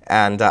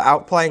and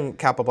outplaying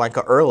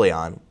Capablanca early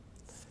on.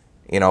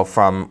 You know,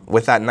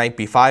 with that knight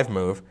b5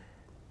 move,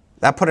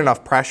 that put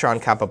enough pressure on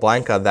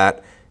Capablanca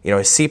that, you know,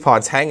 his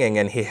c-pawn's hanging,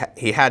 and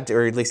he had to,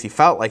 or at least he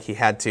felt like he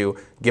had to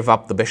give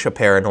up the bishop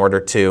pair in order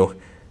to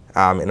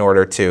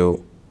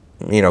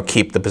you know,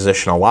 keep the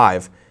position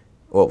alive.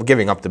 Well,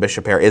 giving up the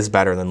bishop pair is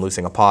better than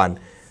losing a pawn,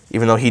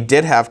 even though he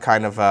did have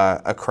kind of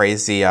a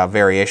crazy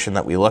variation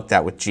that we looked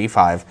at with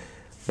g5.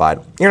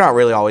 But you're not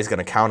really always going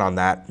to count on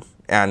that.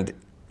 And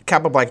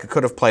Capablanca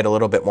could have played a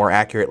little bit more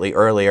accurately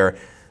earlier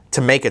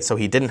to make it so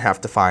he didn't have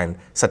to find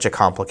such a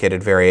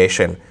complicated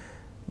variation.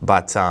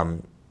 But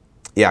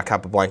yeah,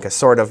 Capablanca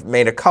sort of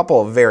made a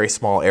couple of very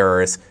small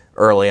errors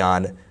early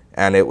on,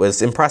 and it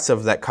was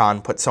impressive that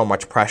Khan put so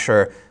much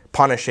pressure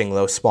punishing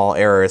those small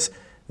errors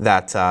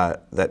that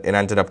that it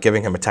ended up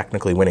giving him a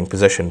technically winning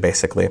position,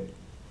 basically.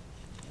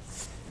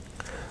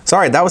 So,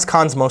 all right, that was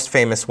Khan's most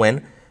famous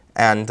win,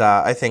 and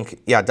I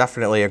think, yeah,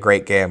 definitely a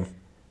great game.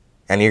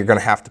 And you're going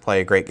to have to play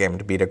a great game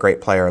to beat a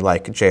great player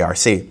like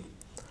JRC.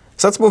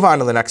 So let's move on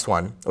to the next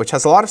one, which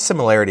has a lot of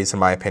similarities in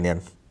my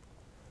opinion.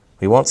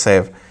 We won't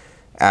save.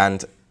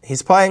 And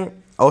he's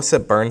playing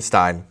Ossip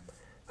Berstein,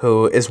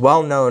 who is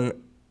well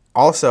known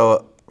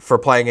also for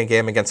playing a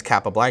game against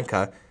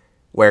Capablanca,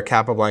 where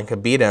Capablanca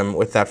beat him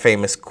with that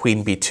famous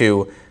queen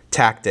b2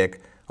 tactic.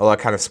 Although I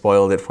kind of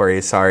spoiled it for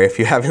you, sorry if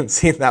you haven't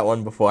seen that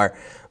one before.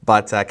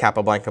 But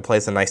Capablanca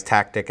plays a nice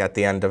tactic at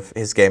the end of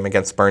his game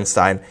against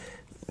Berstein.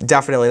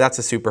 Definitely, that's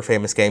a super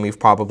famous game. You've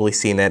probably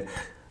seen it,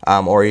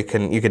 or you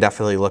could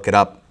definitely look it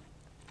up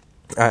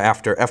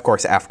after, of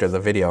course, after the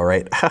video,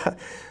 right?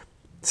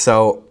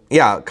 So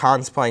yeah,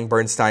 Khan's playing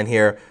Berstein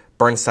here.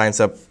 Bernstein's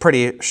a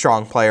pretty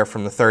strong player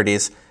from the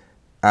 30s,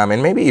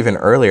 and maybe even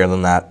earlier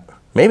than that.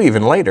 Maybe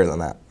even later than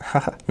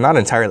that. Not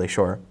entirely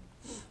sure.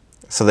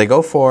 So they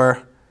go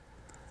for,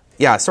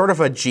 yeah, sort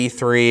of a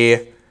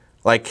g3,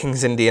 like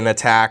King's Indian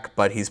attack,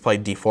 but he's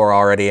played d4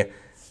 already.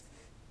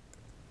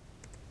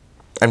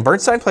 And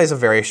Berstein plays a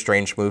very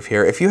strange move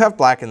here. If you have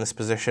black in this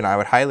position, I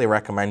would highly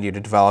recommend you to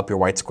develop your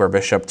white square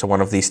bishop to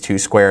one of these 2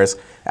 squares,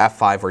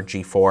 f5 or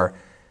g4.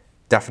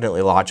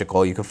 Definitely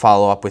logical. You could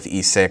follow up with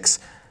e6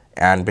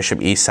 and bishop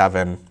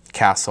e7,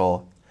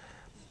 castle,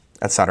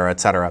 etc.,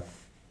 etc.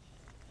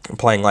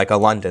 Playing like a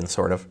London,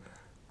 sort of.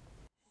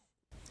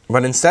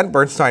 But instead,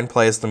 Berstein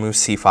plays the move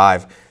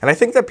c5. And I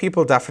think that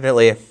people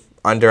definitely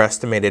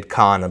underestimated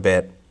Khan a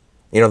bit.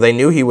 You know, they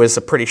knew he was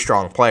a pretty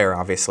strong player,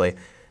 obviously.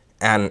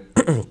 And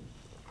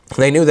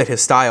they knew that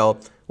his style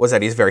was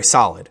that he's very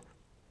solid.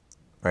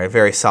 Right?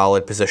 Very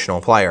solid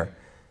positional player.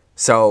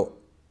 So,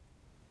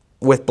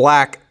 with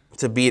black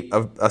to beat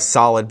a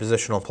solid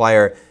positional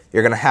player,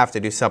 you're going to have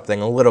to do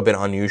something a little bit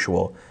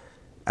unusual.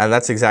 And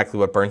that's exactly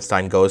what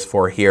Berstein goes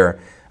for here.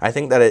 I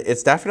think that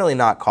it's definitely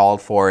not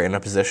called for in a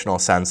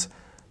positional sense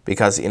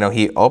because, you know,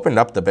 he opened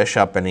up the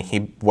bishop and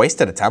he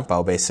wasted a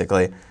tempo,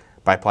 basically,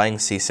 by playing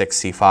c6,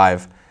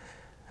 c5.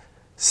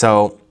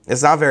 So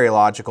it's not very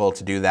logical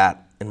to do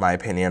that, in my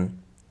opinion.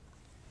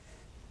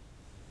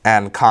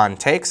 And Khan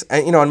takes.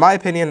 And, you know, in my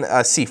opinion,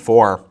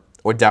 c4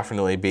 would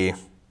definitely be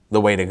the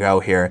way to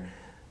go here.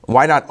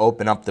 Why not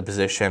open up the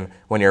position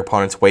when your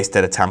opponent's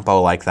wasted a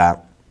tempo like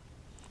that?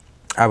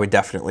 I would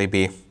definitely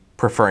be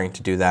preferring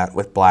to do that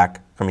with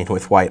black. I mean,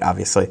 with white,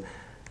 obviously.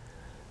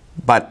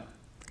 But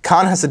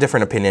Khan has a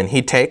different opinion.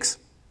 He takes,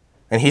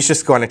 and he's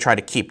just going to try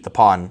to keep the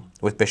pawn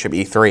with bishop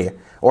e3,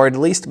 or at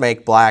least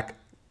make black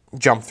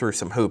jump through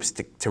some hoops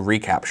to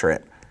recapture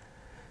it.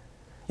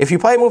 If you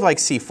play a move like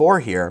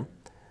c4 here,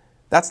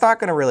 that's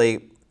not going to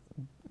really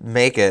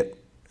make it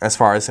as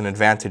far as an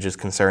advantage is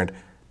concerned.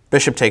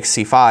 Bishop takes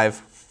c5.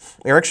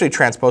 You're actually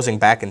transposing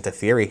back into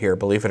theory here,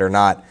 believe it or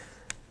not.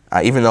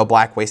 Even though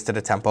black wasted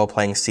a tempo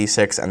playing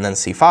c6 and then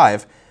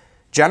c5,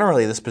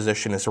 generally this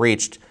position is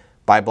reached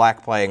by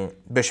black playing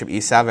bishop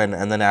e7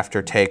 and then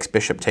after takes,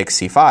 bishop takes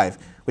c5,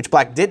 which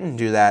black didn't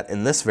do that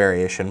in this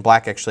variation.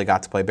 Black actually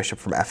got to play bishop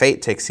from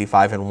f8 takes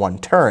c5 in 1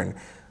 turn,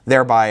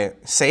 thereby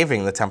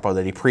saving the tempo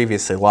that he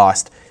previously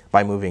lost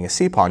by moving a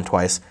c-pawn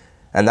twice.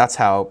 And that's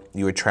how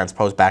you would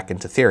transpose back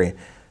into theory.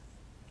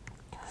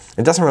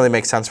 It doesn't really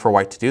make sense for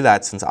white to do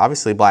that, since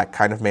obviously black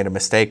kind of made a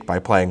mistake by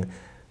playing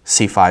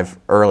c5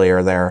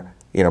 earlier there,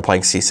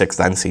 playing c6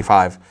 then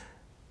c5.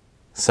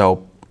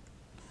 So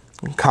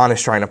Khan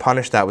is trying to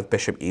punish that with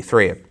bishop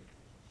e3.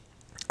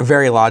 A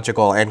very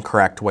logical and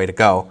correct way to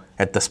go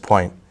at this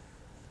point.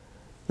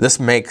 This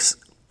makes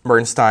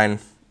Berstein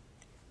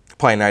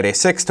play knight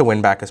a6 to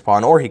win back his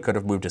pawn, or he could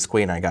have moved his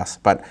queen, I guess.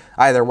 But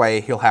either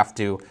way, he'll have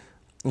to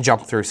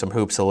jump through some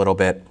hoops a little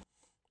bit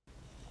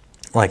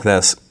like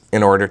this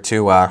in order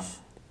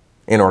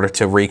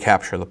to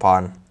recapture the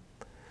pawn.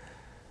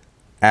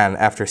 And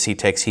after c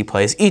takes, he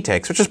plays e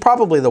takes, which is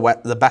probably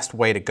the best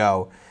way to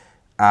go.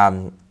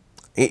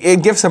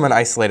 It gives him an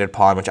isolated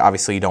pawn, which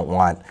obviously you don't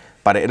want,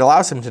 but it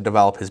allows him to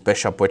develop his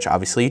bishop, which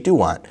obviously you do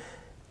want.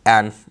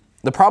 And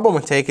the problem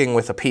with taking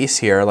with a piece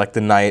here, like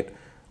the knight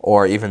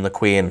or even the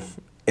queen,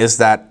 is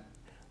that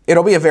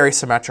it'll be a very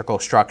symmetrical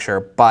structure,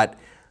 but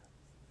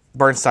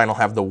Berstein will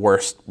have the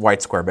worst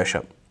white square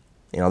bishop.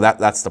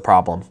 That's the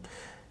problem,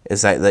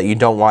 is that you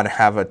don't want to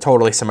have a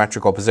totally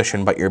symmetrical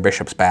position, but your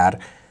bishop's bad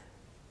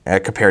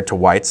compared to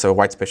white. So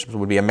white's bishops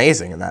would be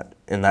amazing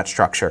in that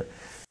structure.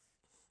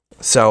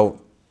 So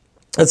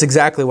that's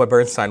exactly what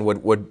Berstein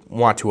would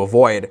want to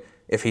avoid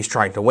if he's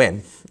trying to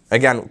win.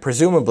 Again,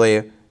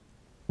 presumably,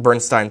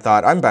 Berstein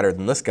thought, I'm better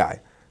than this guy,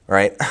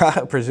 right?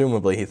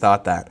 Presumably he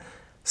thought that.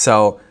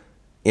 So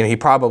he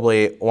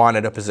probably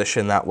wanted a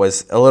position that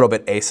was a little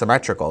bit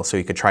asymmetrical, so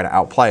he could try to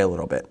outplay a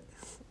little bit.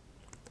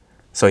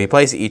 So he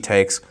plays e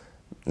takes.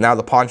 Now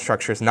the pawn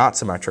structure is not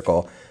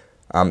symmetrical.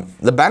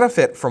 The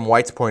benefit from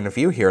white's point of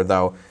view here,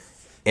 though,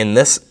 in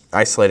this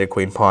isolated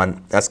queen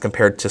pawn, as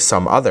compared to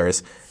some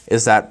others,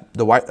 is that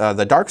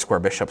the dark square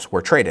bishops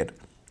were traded.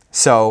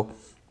 So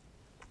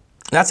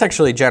that's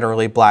actually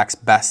generally black's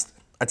best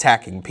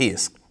attacking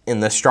piece in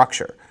this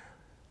structure.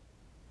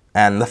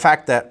 And the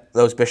fact that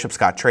those bishops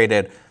got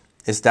traded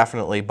is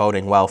definitely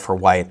boding well for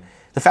white.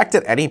 The fact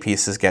that any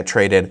pieces get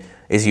traded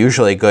is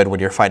usually good when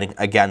you're fighting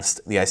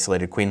against the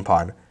isolated queen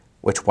pawn,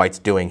 which white's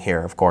doing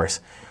here, of course.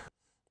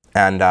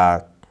 And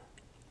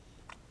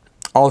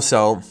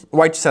also,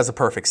 white just has a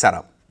perfect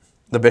setup.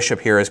 The bishop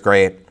here is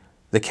great.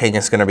 The king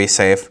is going to be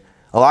safe.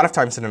 A lot of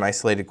times in an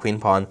isolated queen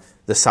pawn,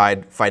 the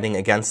side fighting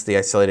against the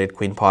isolated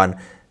queen pawn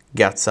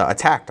gets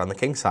attacked on the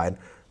king side.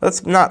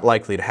 That's not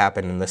likely to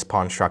happen in this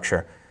pawn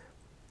structure,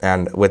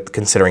 and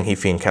considering he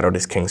fianchettoed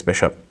his king's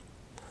bishop.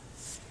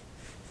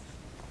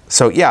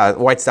 So yeah,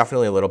 white's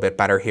definitely a little bit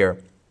better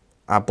here.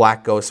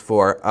 Black goes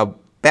for a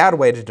bad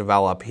way to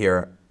develop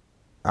here.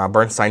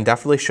 Berstein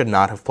definitely should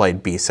not have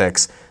played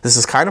b6. This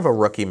is kind of a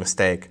rookie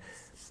mistake,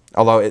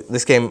 although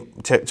this game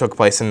took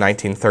place in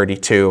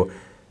 1932,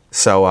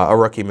 so a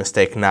rookie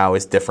mistake now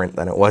is different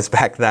than it was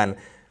back then.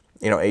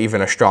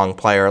 Even a strong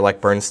player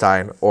like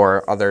Berstein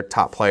or other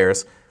top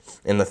players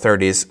in the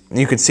 30s,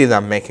 you could see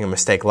them making a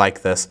mistake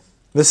like this.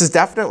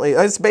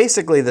 It's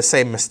basically the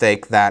same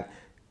mistake that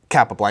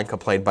Capablanca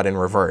played, but in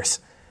reverse.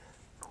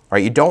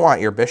 Right? You don't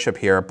want your bishop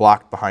here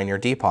blocked behind your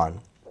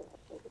d-pawn.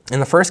 In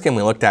the first game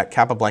we looked at,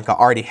 Capablanca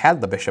already had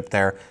the bishop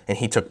there, and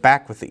he took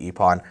back with the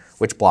e-pawn,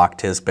 which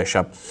blocked his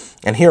bishop.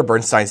 And here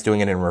Bernstein's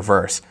doing it in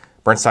reverse.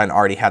 Bernstein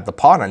already had the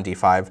pawn on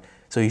d5,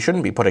 so he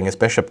shouldn't be putting his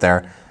bishop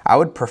there. I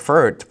would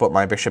prefer to put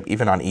my bishop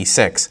even on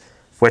e6,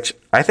 which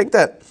I think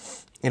that,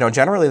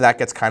 generally that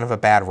gets kind of a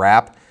bad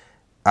rap.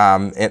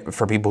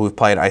 For people who've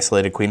played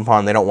isolated queen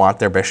pawn, they don't want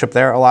their bishop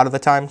there a lot of the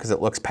time because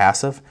it looks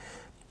passive.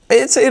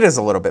 It is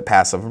a little bit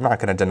passive, I'm not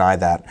going to deny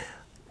that.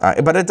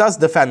 But it does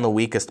defend the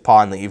weakest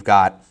pawn that you've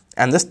got.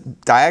 And this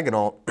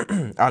diagonal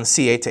on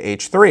c8 to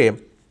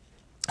h3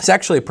 is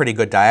actually a pretty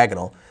good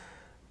diagonal.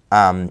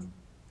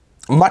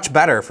 Much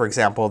better, for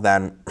example,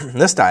 than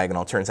this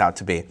diagonal turns out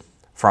to be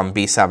from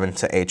b7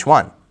 to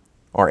h1,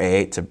 or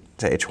a8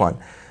 to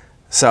h1.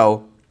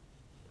 So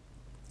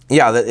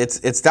yeah,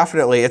 it's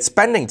definitely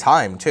spending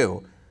time,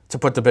 too, to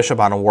put the bishop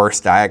on a worse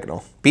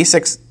diagonal.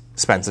 b6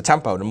 spends a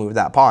tempo to move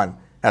that pawn,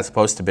 as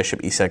opposed to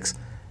bishop e6.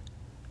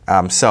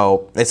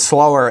 So it's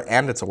slower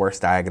and it's a worse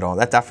diagonal.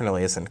 That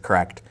definitely isn't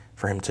correct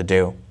for him to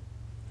do.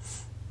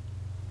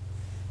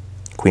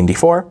 Queen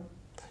d4.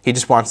 He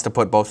just wants to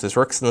put both his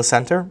rooks in the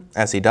center,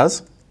 as he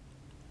does.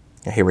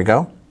 Here we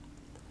go.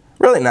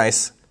 Really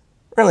nice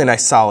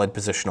solid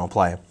positional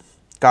play.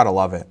 Gotta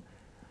love it.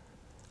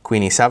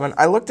 Queen e7.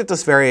 I looked at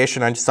this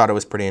variation, I just thought it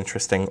was pretty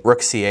interesting. Rook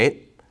c8,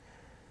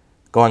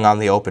 going on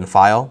the open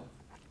file,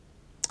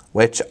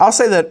 which I'll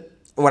say that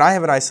when I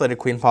have an isolated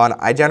queen pawn,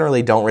 I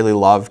generally don't really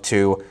love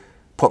to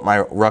put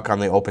my rook on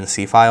the open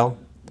c file,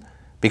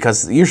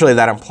 because usually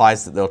that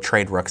implies that they'll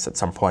trade rooks at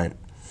some point.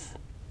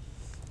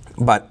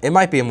 But it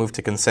might be a move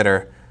to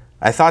consider.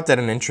 I thought that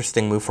an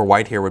interesting move for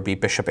white here would be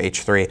bishop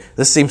h3.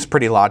 This seems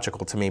pretty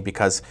logical to me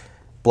because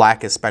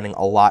black is spending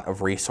a lot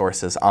of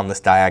resources on this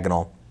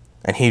diagonal,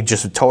 and he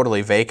just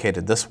totally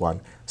vacated this one.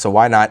 So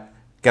why not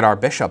get our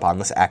bishop on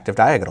this active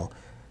diagonal?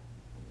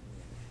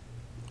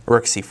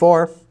 Rook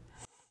c4.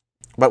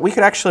 But we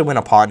could actually win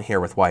a pawn here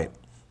with white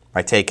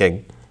by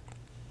taking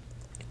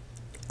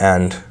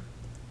and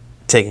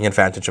taking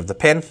advantage of the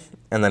pin,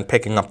 and then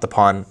picking up the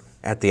pawn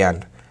at the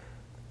end.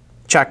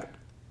 Check.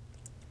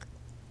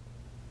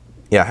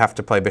 Yeah, I have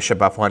to play bishop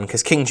f1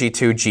 because king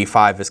g2,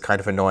 g5 is kind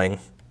of annoying.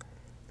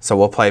 So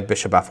we'll play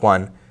bishop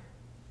f1.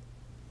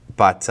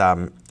 But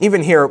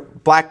even here,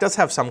 black does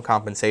have some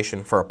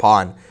compensation for a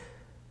pawn.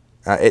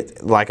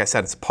 Like I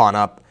said, it's a pawn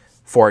up,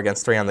 4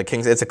 against 3 on the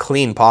kings. It's a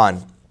clean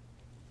pawn.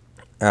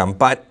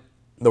 But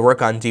the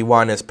rook on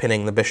d1 is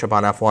pinning the bishop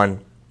on f1.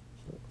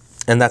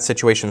 And that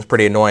situation is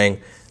pretty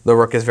annoying. The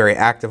rook is very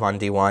active on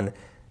d1,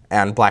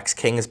 and black's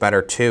king is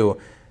better too.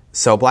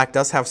 So black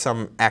does have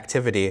some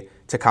activity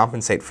to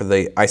compensate for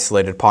the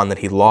isolated pawn that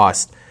he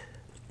lost.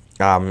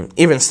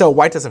 Even still,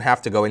 white doesn't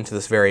have to go into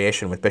this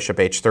variation with bishop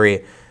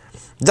h3.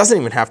 Doesn't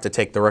even have to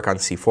take the rook on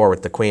c4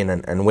 with the queen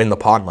and win the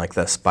pawn like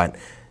this, but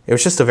it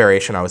was just a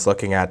variation I was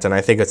looking at, and I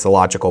think it's a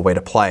logical way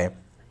to play.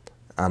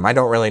 I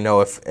don't really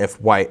know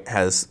if white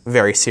has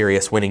very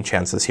serious winning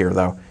chances here,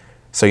 though,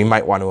 so you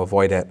might want to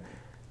avoid it.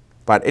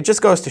 But it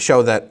just goes to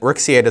show that rook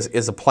c8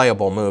 is a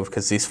playable move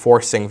because these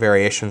forcing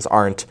variations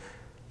aren't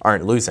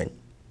losing.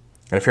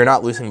 And if you're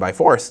not losing by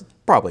force,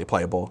 probably a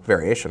playable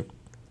variation.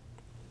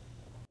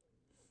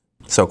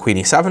 So queen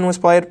e7 was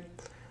played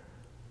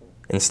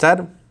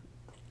instead.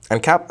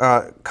 And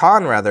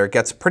Khan, rather,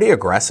 gets pretty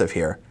aggressive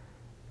here.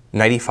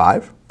 Knight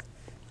e5?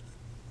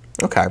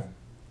 Okay.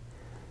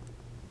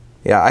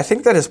 Yeah, I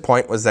think that his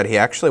point was that he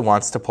actually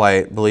wants to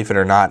play, believe it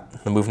or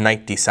not, the move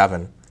knight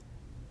d7.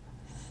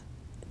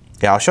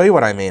 Yeah, I'll show you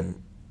what I mean.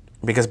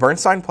 Because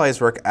Berstein plays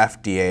rook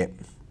f d8,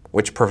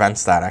 which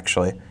prevents that,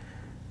 actually.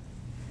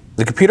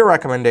 The computer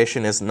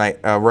recommendation is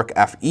rook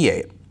f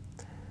e8,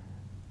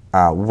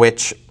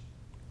 which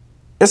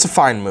is a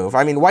fine move.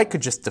 I mean, white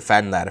could just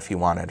defend that if he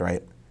wanted,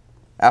 right?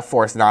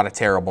 f4 is not a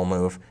terrible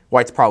move.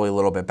 White's probably a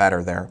little bit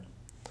better there.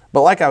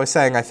 But like I was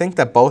saying, I think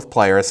that both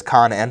players,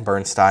 Khan and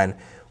Berstein,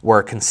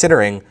 were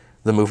considering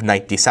the move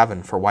knight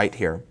d7 for white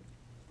here,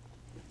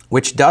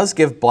 which does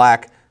give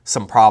black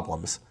some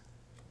problems.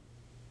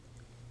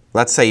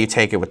 Let's say you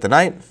take it with the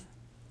knight.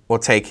 We'll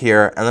take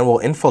here, and then we'll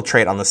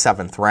infiltrate on the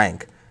 7th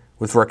rank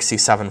with rook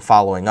c7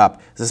 following up.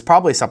 This is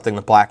probably something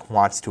that black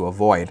wants to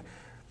avoid.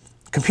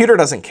 Computer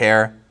doesn't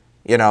care.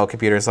 You know,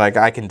 computer's like,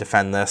 I can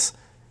defend this.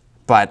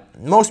 But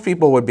most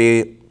people would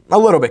be a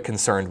little bit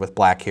concerned with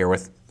black here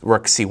with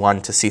rook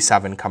c1 to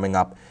c7 coming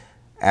up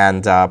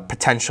and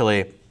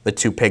potentially the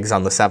 2 pigs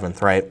on the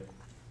 7th, right?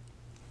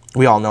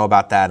 We all know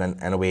about that,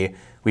 and we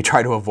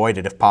try to avoid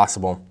it if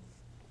possible.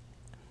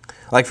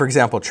 Like, for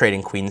example,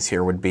 trading queens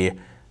here would be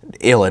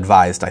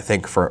ill-advised, I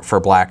think, for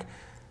black,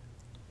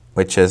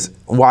 which is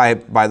why,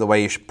 by the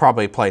way, you should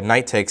probably play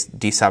knight takes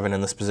d7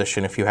 in this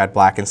position if you had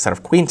black instead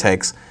of queen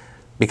takes,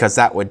 because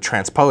that would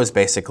transpose,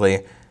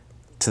 basically,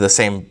 to the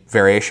same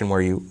variation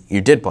where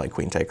you did play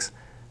queen takes.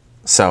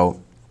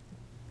 So,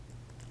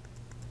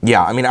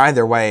 yeah, I mean,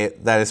 either way,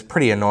 that is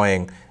pretty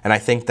annoying, and I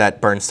think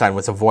that Berstein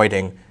was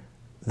avoiding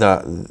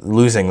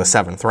losing the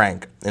 7th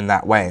rank in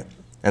that way,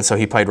 and so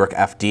he played rook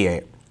f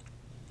d8.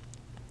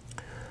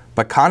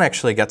 But Khan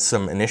actually gets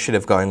some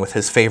initiative going with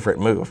his favorite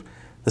move.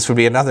 This would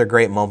be another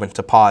great moment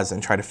to pause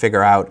and try to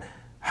figure out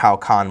how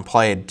Khan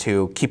played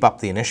to keep up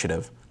the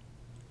initiative.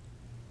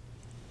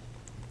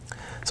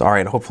 So all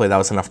right, hopefully that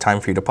was enough time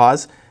for you to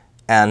pause.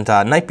 And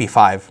knight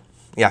b5.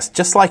 Yes,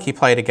 just like he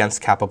played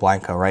against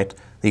Capablanca, right?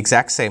 The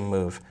exact same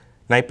move.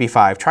 Knight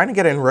b5, trying to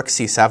get in rook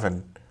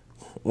c7,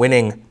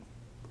 winning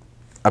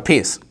a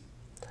piece.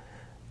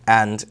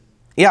 And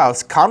yeah,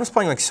 Khan was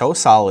playing like so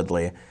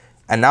solidly.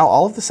 And now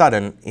all of a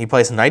sudden, he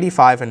plays knight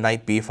e5 and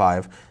knight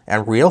b5,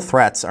 and real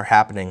threats are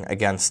happening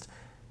against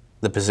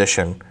the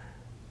position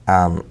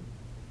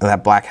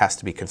that black has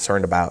to be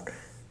concerned about.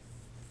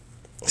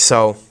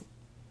 So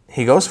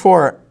he goes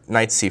for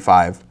knight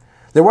c5.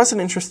 There was an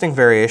interesting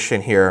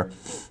variation here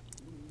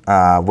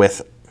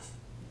with,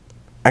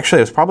 actually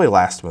it was probably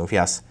last move,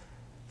 yes.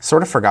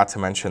 Sort of forgot to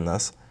mention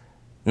this.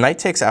 Knight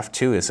takes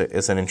f2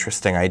 is an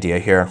interesting idea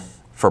here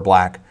for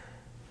black.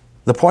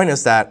 The point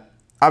is that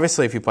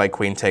obviously, if you play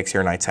queen takes,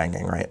 your knight's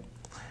hanging, right?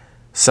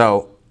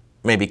 So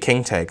maybe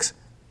king takes,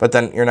 but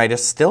then your knight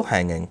is still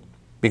hanging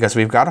because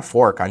we've got a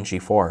fork on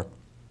g4.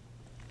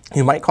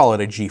 You might call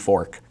it a g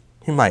fork.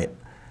 You might.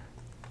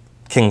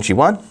 King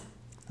g1, and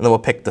then we'll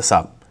pick this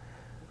up.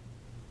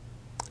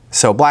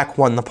 So black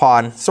won the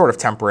pawn, sort of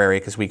temporary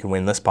because we can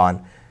win this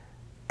pawn,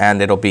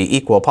 and it'll be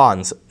equal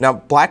pawns. Now,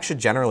 black should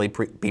generally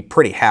be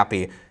pretty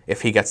happy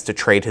if he gets to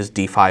trade his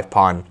d5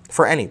 pawn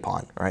for any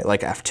pawn, right?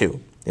 Like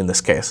f2 in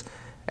this case.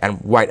 And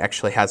white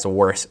actually has a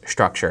worse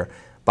structure.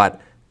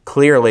 But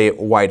clearly,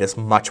 white is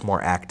much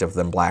more active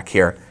than black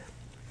here.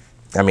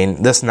 I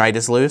mean, this knight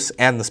is loose,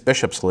 and this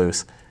bishop's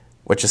loose,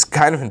 which is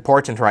kind of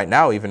important right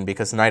now, even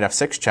because knight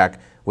f6 check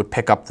would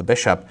pick up the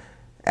bishop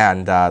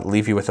and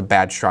leave you with a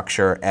bad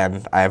structure,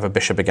 and I have a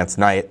bishop against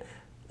knight,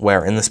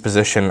 where in this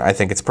position, I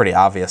think it's pretty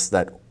obvious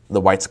that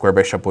the white square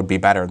bishop would be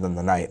better than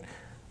the knight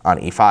on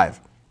e5.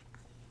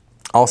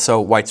 Also,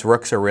 white's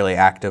rooks are really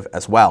active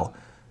as well.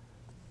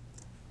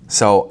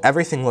 So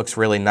everything looks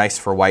really nice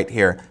for white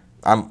here.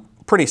 I'm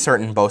pretty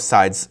certain both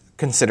sides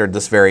considered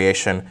this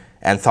variation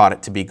and thought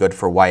it to be good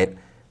for white,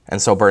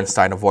 and so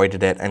Berstein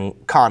avoided it,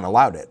 and Khan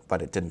allowed it,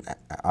 but it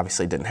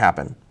obviously didn't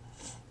happen.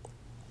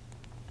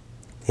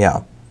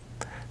 Yeah.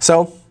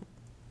 So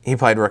he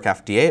played rook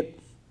fd8,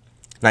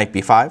 knight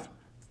b5.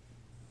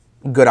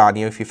 Good on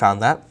you if you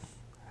found that.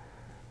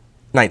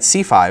 Knight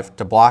c5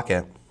 to block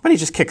it, but he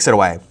just kicks it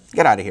away.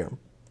 Get out of here.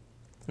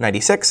 Knight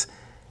e6,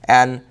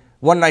 and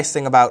one nice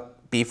thing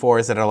about b4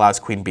 is that it allows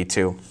queen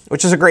b2,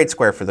 which is a great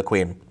square for the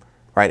queen,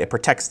 right? It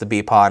protects the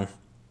b pawn.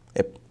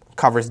 It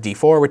covers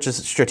d4, which is,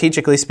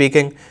 strategically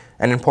speaking,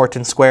 an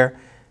important square.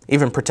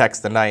 Even protects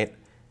the knight.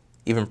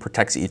 Even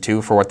protects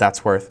e2 for what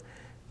that's worth,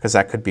 because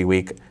that could be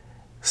weak.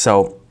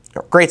 So,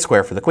 great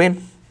square for the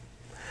queen.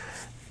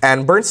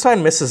 And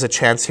Berstein misses a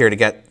chance here to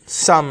get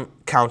some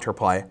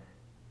counterplay.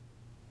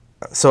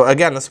 So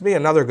again, this would be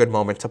another good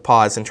moment to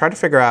pause and try to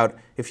figure out,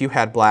 if you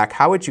had black,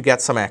 how would you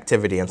get some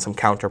activity and some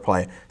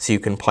counterplay so you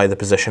can play the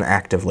position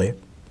actively.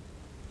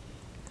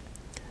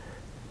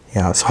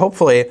 Yeah, so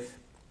hopefully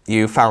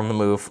you found the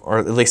move, or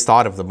at least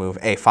thought of the move,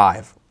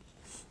 a5.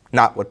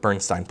 Not what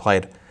Berstein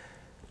played.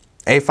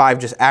 a5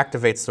 just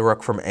activates the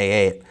rook from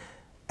a8.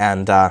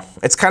 And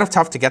it's kind of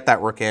tough to get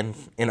that rook in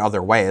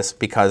other ways,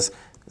 because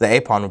the a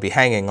pawn would be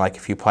hanging, like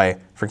if you play,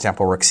 for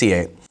example, rook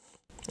c8.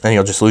 And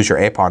you'll just lose your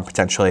a pawn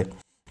potentially,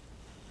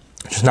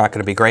 which is not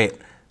going to be great.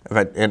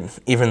 And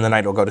even the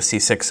knight will go to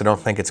c6, so I don't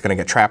think it's going to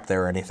get trapped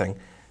there or anything.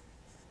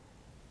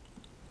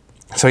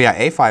 So yeah,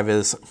 a5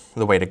 is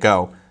the way to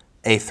go.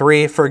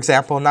 a3, for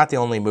example, not the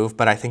only move,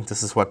 but I think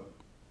this is what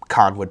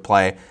Khan would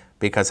play,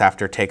 because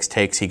after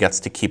takes, he gets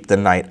to keep the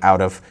knight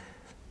out of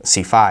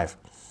c5.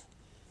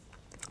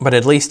 But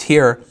at least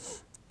here,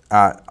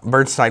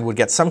 Berstein would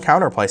get some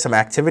counterplay, some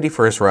activity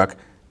for his rook.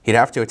 He'd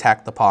have to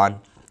attack the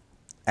pawn,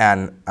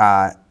 and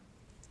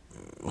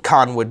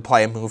Khan would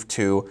play a move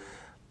to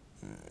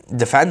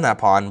defend that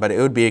pawn, but it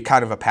would be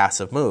kind of a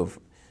passive move.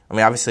 I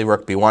mean, obviously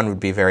rook b1 would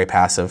be very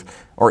passive,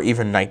 or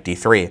even knight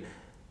d3.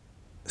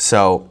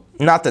 So,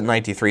 not that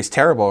knight d3 is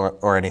terrible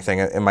or anything,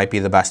 it might be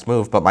the best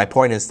move, but my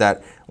point is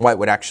that white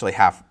would actually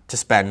have to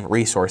spend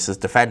resources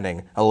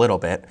defending a little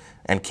bit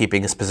and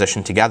keeping his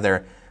position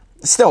together.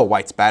 Still,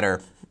 white's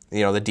better.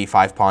 You know, the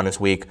d5 pawn is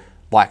weak.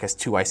 Black has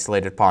two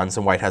isolated pawns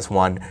and white has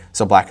one,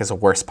 so black has a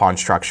worse pawn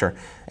structure.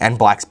 And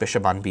black's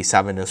bishop on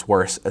b7 is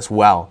worse as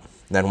well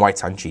than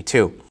white's on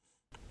g2.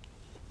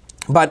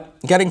 But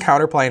getting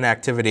counterplay and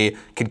activity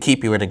can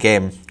keep you in a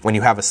game when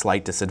you have a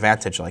slight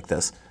disadvantage like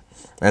this.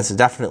 And this is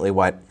definitely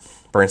what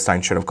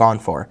Berstein should have gone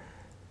for.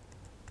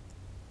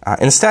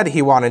 Instead,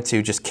 he wanted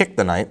to just kick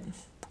the knight,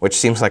 which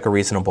seems like a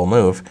reasonable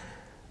move.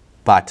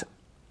 But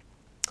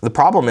the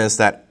problem is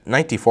that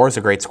knight d4 is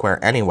a great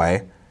square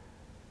anyway.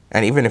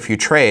 And even if you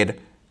trade,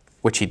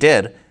 which he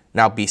did,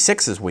 now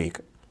b6 is weak.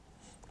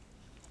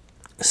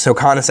 So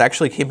Khan is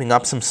actually keeping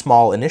up some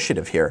small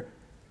initiative here.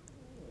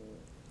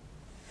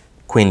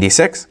 Queen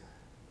d6.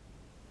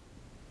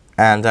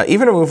 And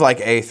even a move like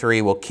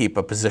a3 will keep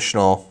a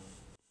positional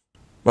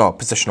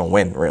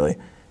win, really.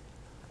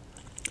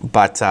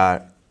 But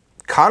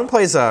Khan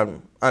plays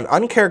an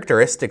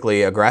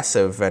uncharacteristically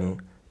aggressive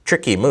and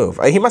tricky move.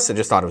 He must have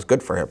just thought it was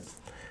good for him,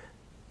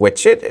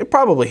 which it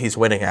probably he's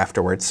winning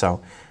afterwards,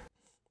 so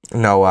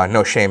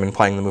no shame in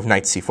playing the move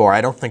knight c4.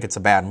 I don't think it's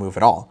a bad move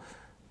at all.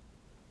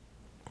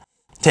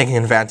 Taking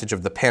advantage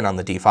of the pin on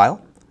the d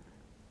file.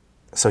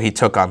 So he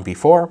took on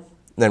b4,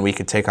 then we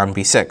could take on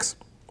b6.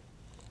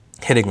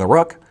 Hitting the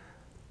rook,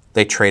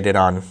 they traded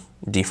on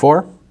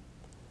d4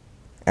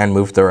 and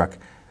moved the rook.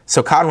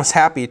 So Khan was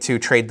happy to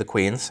trade the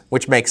queens,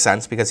 which makes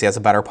sense because he has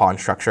a better pawn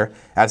structure.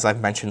 As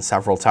I've mentioned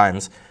several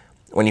times,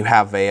 when you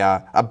have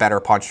a better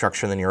pawn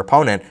structure than your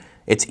opponent,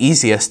 it's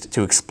easiest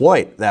to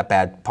exploit that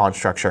bad pawn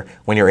structure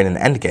when you're in an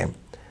endgame.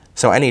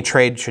 So any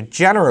trade should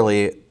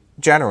generally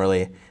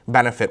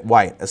benefit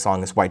white, as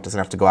long as white doesn't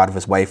have to go out of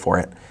his way for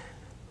it,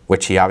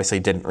 which he obviously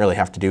didn't really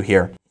have to do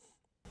here.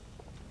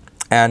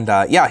 And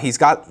yeah, he's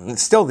got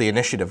still the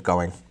initiative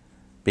going,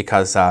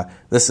 because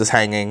this is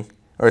hanging,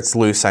 or it's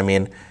loose, I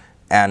mean,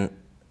 and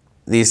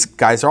these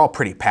guys are all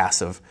pretty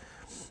passive.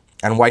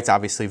 And white's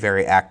obviously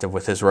very active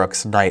with his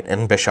rooks. Knight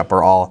and bishop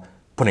are all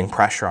putting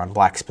pressure on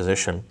black's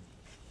position.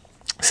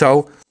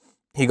 So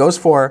he goes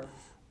for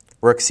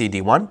rook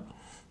cd1,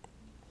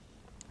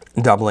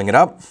 doubling it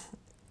up.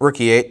 Rook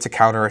e8 to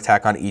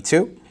counterattack on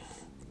e2.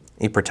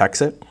 He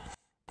protects it.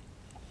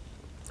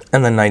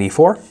 And then knight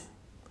e4.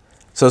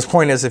 So his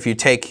point is, if you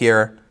take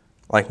here,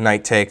 like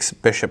knight takes,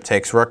 bishop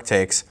takes, rook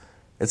takes,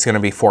 it's going to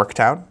be fork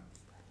down.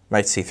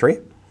 Knight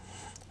c3.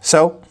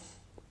 So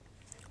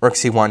rook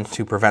c1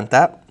 to prevent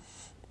that.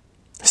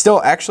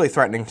 Still actually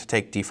threatening to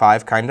take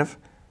d5, kind of.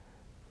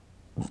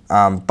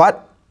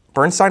 But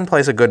Berstein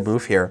plays a good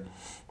move here.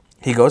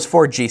 He goes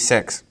for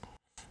g6,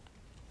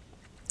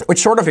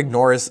 which sort of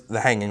ignores the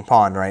hanging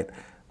pawn, right?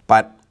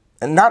 But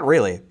not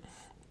really.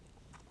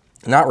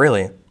 Not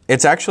really.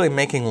 It's actually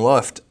making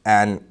luft,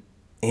 and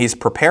he's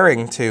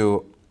preparing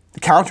to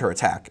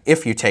counterattack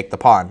if you take the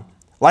pawn.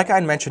 Like I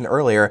mentioned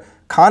earlier,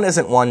 Khan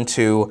isn't one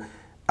to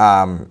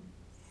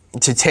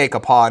take a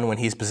pawn when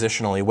he's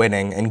positionally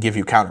winning and give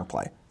you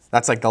counterplay.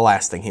 That's like the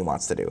last thing he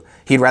wants to do.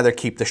 He'd rather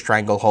keep the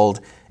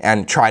stranglehold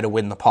and try to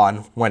win the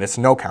pawn when it's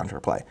no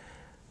counterplay.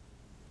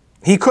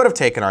 He could have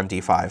taken on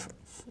d5.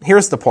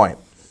 Here's the point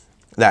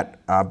that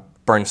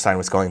Berstein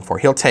was going for.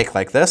 He'll take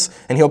like this,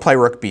 and he'll play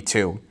rook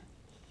b2,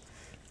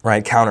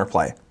 right,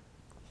 counterplay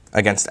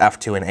against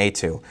f2 and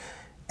a2.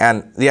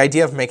 And the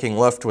idea of making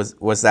Luft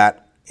was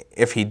that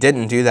if he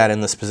didn't do that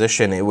in this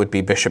position, it would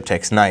be bishop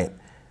takes knight,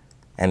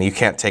 and you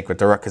can't take with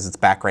the rook because it's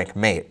back rank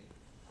mate.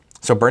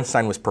 So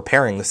Berstein was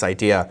preparing this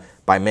idea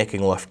by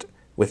making Luft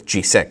with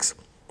g6.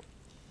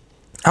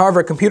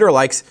 However, computer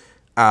likes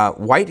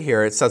white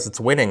here. It says it's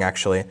winning,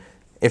 actually,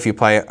 if you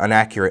play an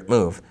accurate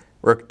move.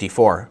 Rook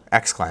d4,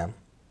 exclam.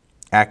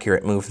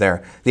 Accurate move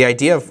there. The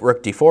idea of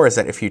rook d4 is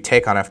that if you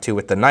take on f2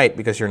 with the knight,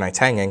 because your knight's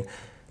hanging,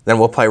 then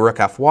we'll play rook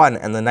f1,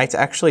 and the knight's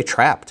actually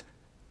trapped.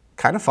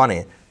 Kind of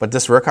funny, but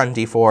this rook on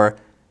d4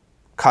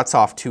 cuts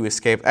off three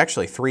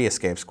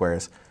escape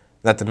squares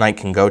that the knight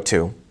can go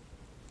to.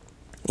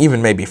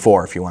 Even maybe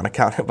 4 if you want to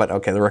count it, but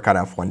okay, the rook on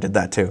f1 did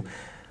that too.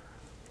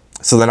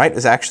 So the knight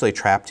is actually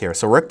trapped here.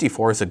 So rook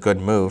d4 is a good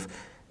move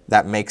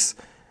that makes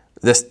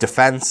this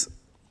defense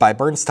by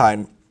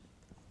Berstein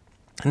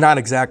not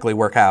exactly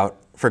work out.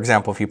 For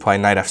example, if you play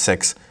knight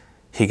f6,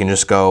 he can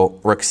just go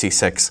rook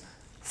c6,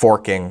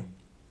 forking,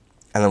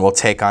 and then we'll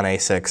take on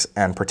a6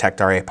 and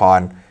protect our a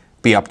pawn,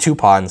 be up 2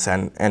 pawns,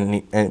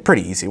 and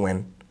pretty easy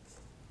win.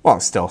 Well,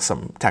 still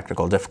some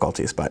technical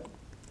difficulties, but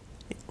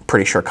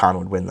pretty sure Khan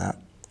would win that.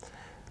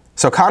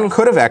 So Khan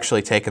could have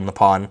actually taken the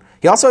pawn.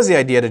 He also has the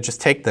idea to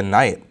just take the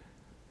knight.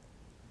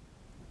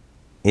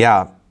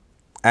 Yeah,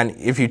 and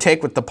if you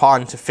take with the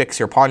pawn to fix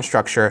your pawn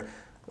structure,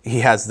 he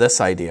has this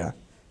idea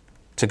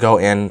to go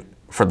in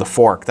for the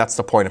fork. That's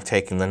the point of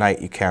taking the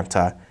knight. You can't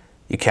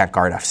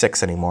guard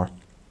f6 anymore.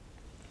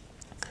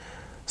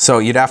 So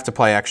you'd have to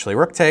play actually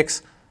rook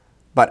takes,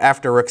 but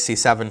after rook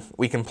c7,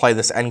 we can play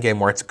this endgame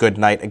where it's good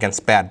knight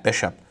against bad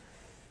bishop.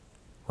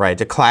 Right,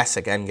 a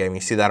classic endgame.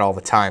 You see that all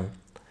the time.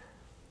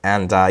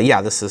 And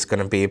yeah, this is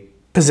going to be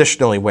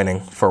positionally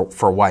winning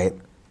for white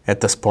at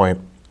this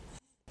point.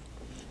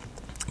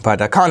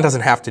 But Khan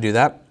doesn't have to do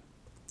that.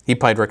 He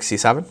played rook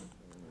c7,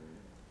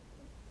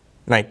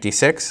 knight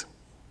d6,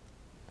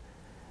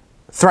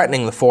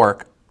 threatening the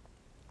fork.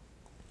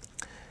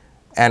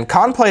 And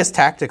Khan plays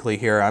tactically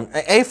here.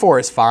 a4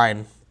 is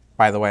fine,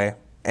 by the way.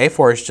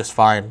 a4 is just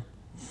fine.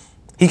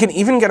 He can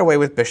even get away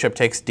with bishop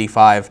takes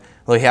d5,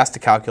 though he has to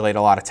calculate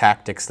a lot of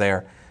tactics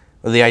there.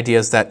 The idea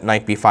is that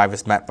knight b5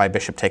 is met by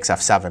bishop takes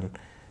f7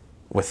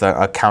 with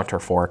a counter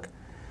fork.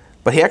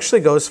 But he actually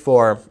goes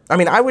for, I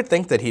mean, I would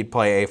think that he'd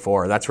play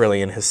a4. That's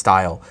really in his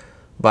style.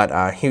 But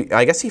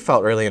I guess he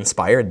felt really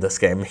inspired this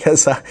game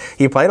because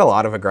he played a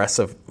lot of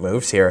aggressive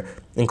moves here,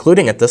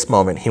 including at this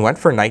moment. He went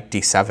for knight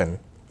d7,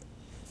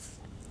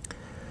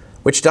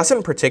 which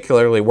doesn't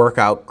particularly work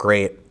out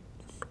great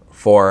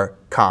for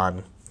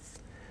Khan,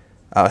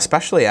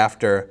 especially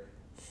after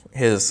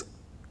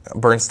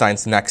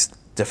Bernstein's next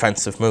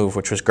defensive move,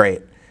 which was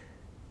great.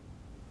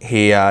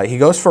 He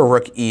goes for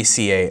rook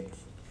e8.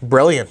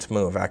 Brilliant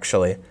move,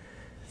 actually.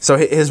 So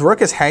his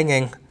rook is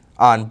hanging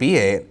on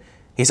b8.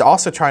 He's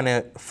also trying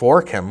to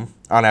fork him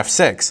on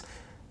f6.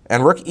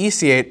 And rook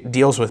e8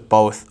 deals with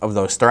both of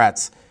those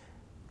threats.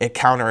 It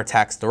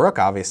counterattacks the rook,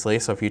 obviously.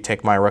 So if you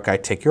take my rook, I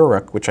take your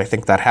rook, which I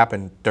think that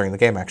happened during the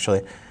game,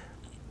 actually.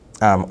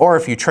 Or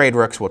if you trade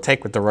rooks, we'll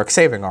take with the rook,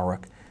 saving our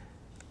rook.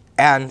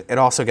 And it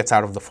also gets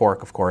out of the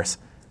fork, of course.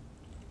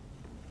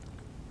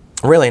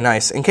 Really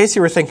nice. In case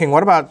you were thinking,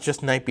 what about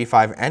just knight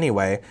b5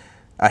 anyway?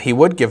 He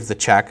would give the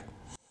check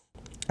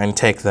and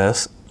take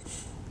this.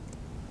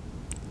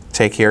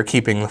 Take here,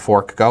 keeping the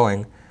fork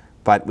going.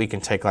 But we can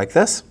take like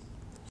this.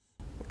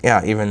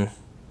 Yeah, even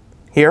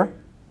here.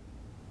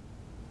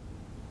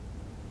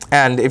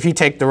 And if you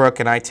take the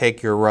rook and I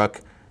take your rook,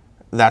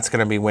 that's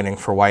going to be winning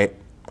for white,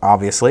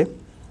 obviously.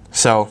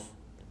 So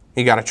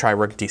you got to try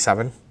rook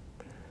d7.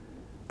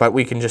 But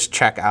we can just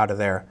check out of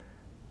there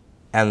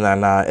and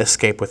then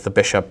escape with the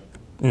bishop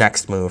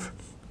next move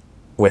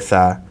with,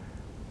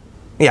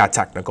 yeah,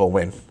 technical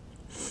win.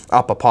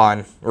 Up a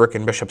pawn, rook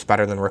and bishop's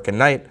better than rook and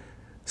knight,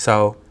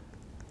 so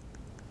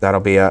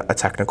that'll be a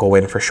technical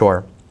win for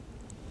sure.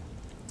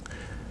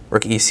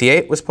 Rook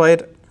e8 was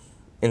played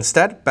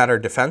instead, better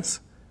defense.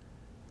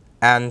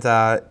 And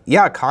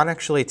yeah, Khan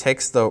actually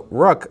takes the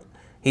rook.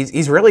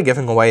 He's really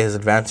giving away his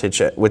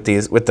advantage with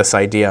this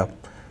idea.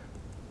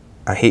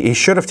 He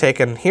should have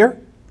taken here,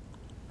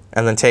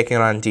 and then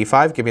taken on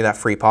d5, give me that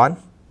free pawn.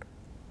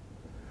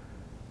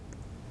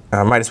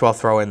 Might as well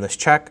throw in this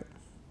check.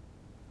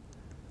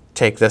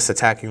 Take this,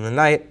 attacking the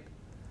knight,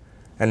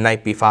 and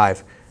knight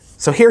b5.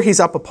 So here he's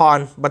up a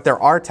pawn, but there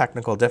are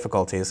technical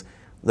difficulties.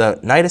 The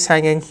knight is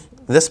hanging,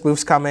 this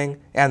move's coming,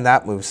 and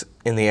that move's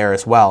in the air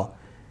as well.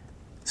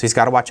 So he's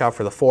got to watch out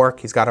for the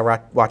fork, he's got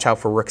to watch out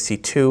for rook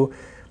c2,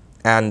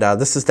 and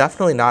this is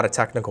definitely not a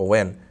technical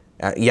win,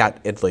 yet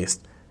at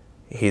least.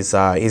 He's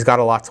got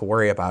a lot to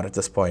worry about at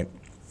this point.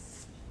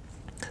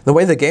 The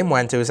way the game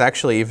went, it was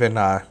actually even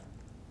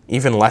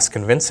less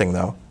convincing,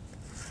 though.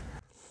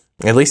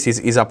 At least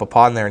he's up a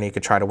pawn there and he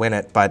could try to win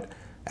it, but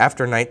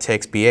after knight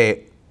takes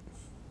b8,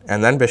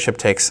 and then bishop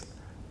takes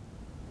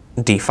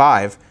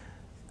d5,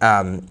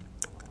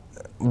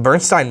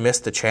 Berstein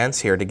missed a chance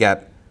here to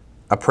get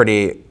a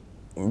pretty,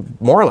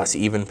 more or less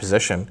even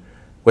position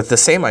with the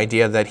same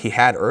idea that he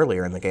had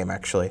earlier in the game,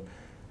 actually.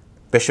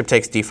 Bishop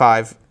takes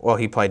d5. Well,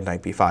 he played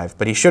knight b5,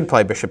 but he should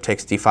play bishop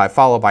takes d5,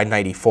 followed by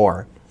knight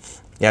e4.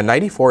 Yeah,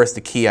 knight e4 is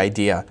the key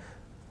idea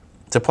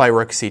to play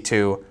rook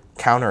c2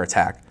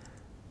 counterattack.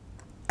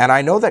 And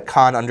I know that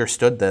Khan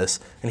understood this,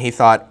 and he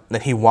thought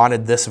that he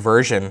wanted this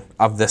version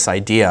of this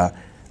idea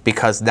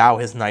because now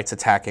his knight's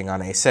attacking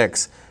on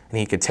a6, and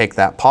he could take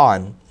that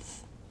pawn.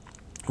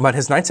 But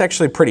his knight's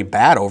actually pretty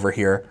bad over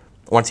here.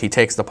 Once he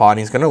takes the pawn,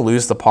 he's going to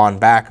lose the pawn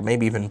back,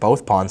 maybe even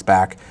both pawns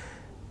back.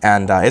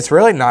 And it's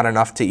really not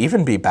enough to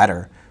even be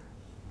better.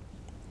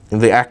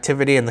 The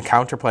activity and the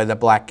counterplay that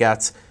black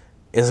gets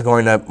is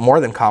going to more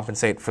than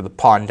compensate for the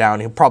pawn down.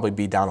 He'll probably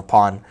be down a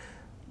pawn.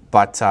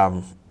 But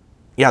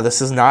yeah,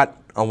 this is not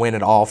a win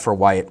at all for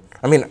white.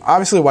 I mean,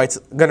 obviously white's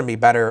going to be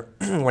better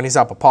when he's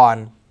up a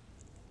pawn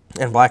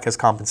and black has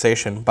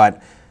compensation.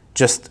 But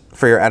just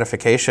for your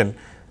edification,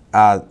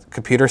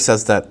 computer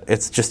says that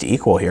it's just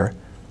equal here.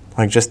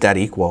 Like just dead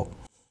equal.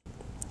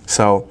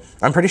 So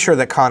I'm pretty sure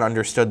that Khan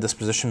understood this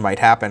position might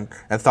happen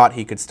and thought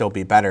he could still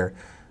be better,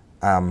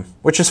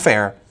 which is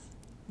fair,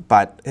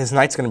 but his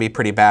knight's going to be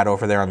pretty bad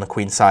over there on the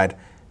queen side,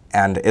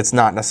 and it's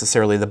not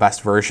necessarily the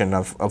best version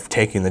of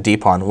taking the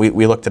d-pawn.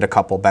 We looked at a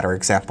couple better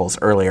examples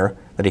earlier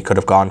that he could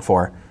have gone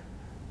for.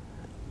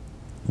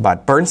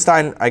 But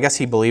Berstein, I guess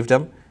he believed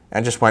him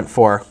and just went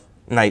for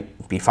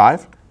knight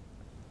b5.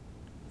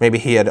 Maybe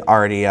he had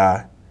already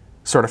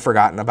sort of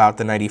forgotten about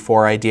the knight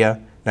e4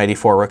 idea, knight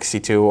e4, rook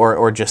c2,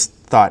 or just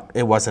thought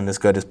it wasn't as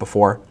good as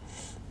before.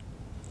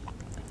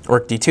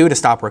 Rook d2 to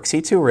stop rook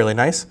c2, really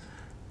nice.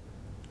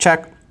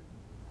 Check.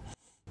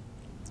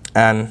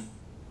 And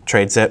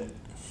trades it.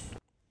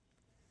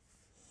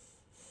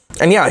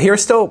 And yeah, here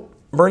still,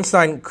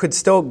 Berstein could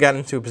still get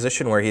into a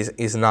position where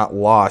he's not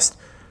lost,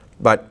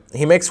 but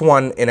he makes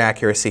one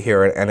inaccuracy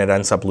here and it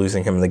ends up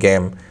losing him the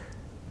game.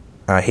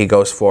 He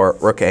goes for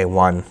rook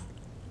a1.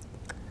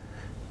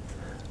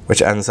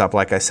 Which ends up,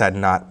 like I said,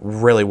 not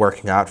really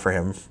working out for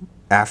him.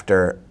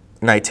 After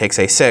knight takes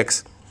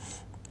a6,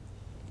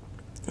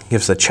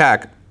 gives a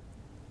check,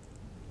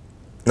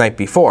 knight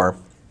b4.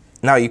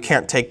 Now you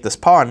can't take this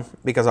pawn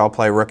because I'll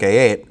play rook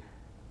a8.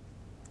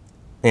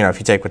 You know, if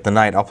you take with the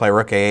knight, I'll play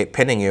rook a8,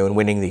 pinning you and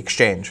winning the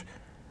exchange.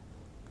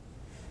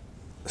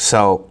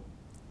 So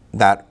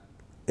that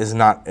is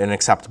not an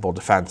acceptable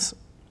defense.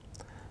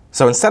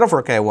 So instead of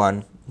rook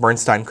a1,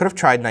 Berstein could have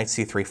tried knight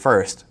c3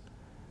 first.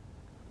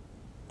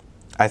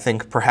 I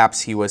think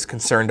perhaps he was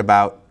concerned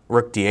about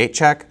rook d8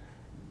 check,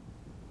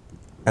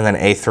 and then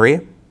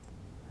a3.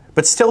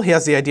 But still he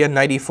has the idea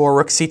knight e4,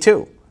 rook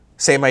c2.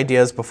 Same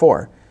idea as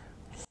before.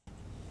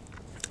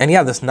 And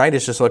yeah, this knight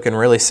is just looking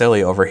really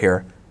silly over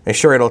here. And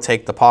sure, it'll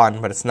take the pawn,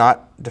 but it's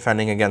not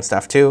defending against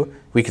f2.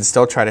 We can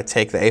still try to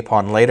take the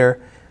a-pawn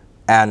later.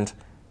 And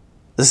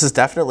this is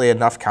definitely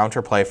enough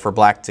counterplay for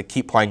black to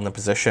keep playing the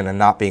position and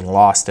not being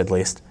lost, at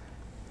least.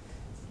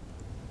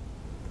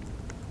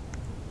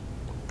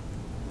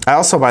 I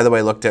also, by the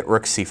way, looked at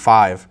rook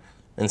c5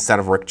 instead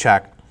of rook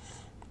check.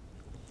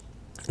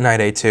 Knight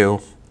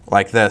a2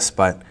 like this,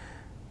 but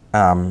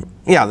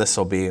yeah, this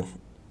will be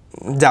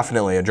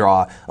definitely a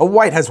draw.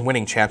 White has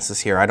winning chances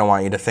here. I don't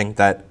want you to think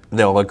that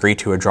they'll agree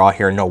to a draw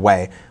here. No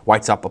way.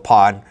 White's up a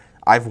pawn.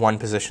 I've won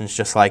positions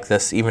just like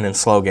this, even in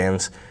slow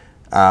games.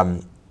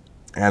 And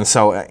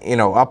so, you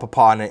know, up a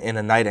pawn in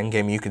a knight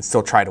endgame, you can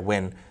still try to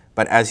win.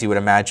 But as you would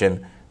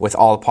imagine, with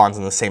all the pawns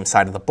on the same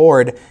side of the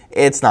board,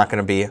 it's not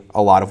going to be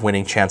a lot of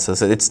winning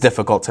chances. It's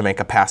difficult to make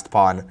a passed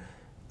pawn.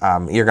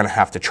 You're going to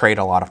have to trade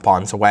a lot of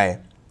pawns away.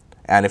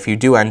 And if you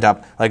do end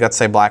up, like let's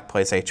say black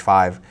plays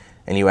h5,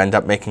 and you end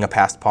up making a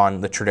passed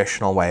pawn the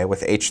traditional way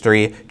with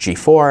h3,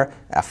 g4,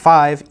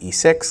 f5,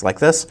 e6, like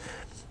this,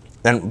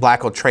 then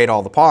black will trade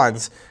all the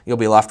pawns. You'll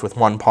be left with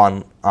one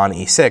pawn on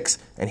e6,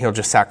 and he'll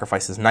just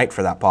sacrifice his knight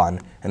for that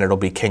pawn, and it'll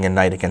be king and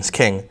knight against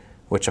king,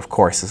 which of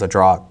course is a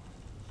draw.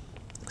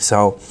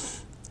 So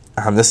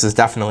this is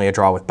definitely a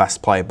draw with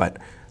best play, but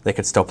they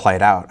could still play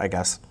it out, I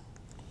guess.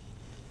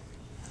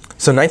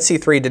 So knight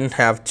c3 didn't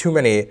have too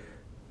many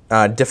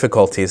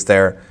difficulties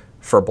there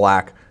for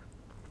black.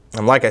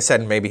 And like I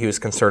said, maybe he was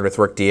concerned with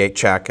rook d8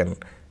 check and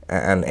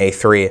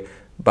a3,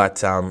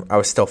 but I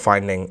was still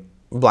finding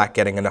black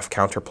getting enough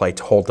counterplay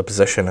to hold the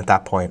position at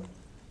that point.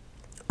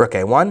 Rook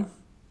a1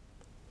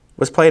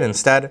 was played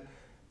instead,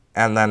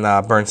 and then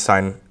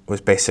Berstein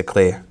was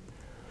basically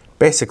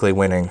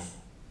winning.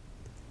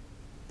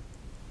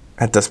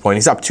 At this point,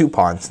 he's up 2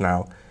 pawns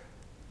now,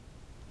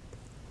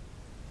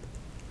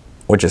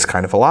 which is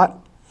kind of a lot.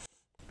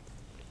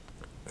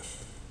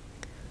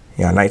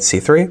 Yeah, knight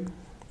c3,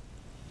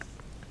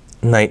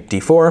 knight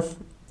d4.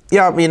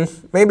 Yeah, I mean,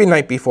 maybe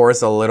knight b4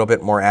 is a little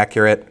bit more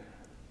accurate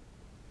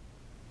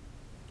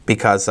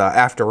because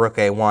after rook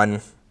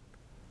a1,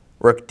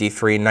 rook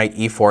d3, knight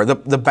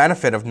e4, the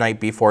benefit of knight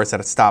b4 is that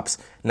it stops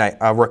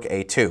rook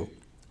a2.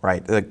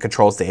 right? That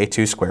controls the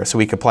a2 square. So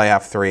we could play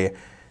f3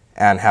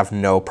 and have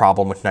no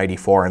problem with knight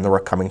e4 and the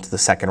rook coming to the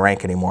second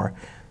rank anymore.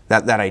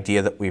 That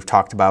idea that we've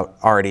talked about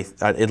already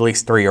at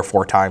least 3 or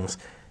 4 times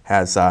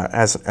has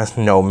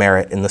no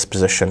merit in this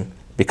position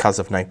because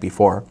of knight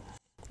b4.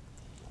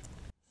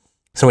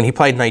 So when he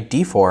played knight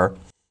d4,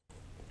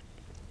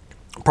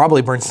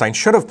 probably Berstein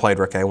should have played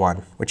rook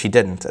a1, which he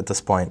didn't at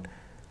this point,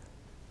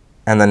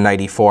 and then knight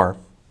e4.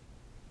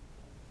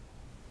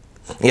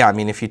 Yeah, I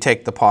mean, if you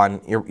take the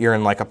pawn, you're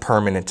in like a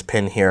permanent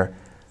pin here.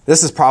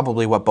 This is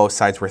probably what both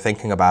sides were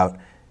thinking about,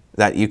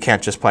 that you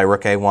can't just play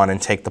rook a1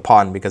 and take the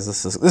pawn because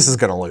this is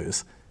going to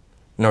lose.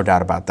 No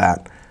doubt about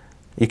that.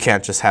 You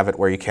can't just have it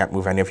where you can't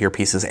move any of your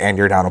pieces and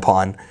you're down a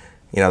pawn.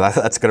 You know,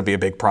 that's going to be a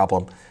big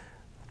problem.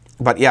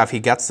 But yeah, if he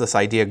gets this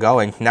idea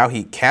going, now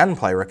he can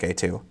play rook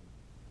a2.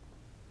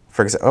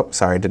 For example, oh,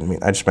 sorry,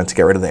 I just meant to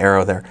get rid of the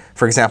arrow there.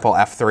 For example,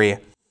 f3,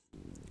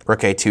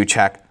 rook a2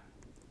 check,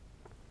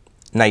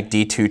 knight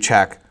d2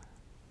 check,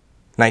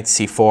 knight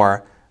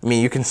c4. I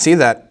mean, you can see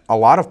that a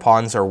lot of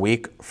pawns are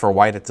weak for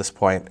white at this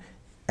point.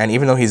 And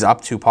even though he's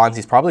up 2 pawns,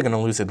 he's probably going to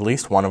lose at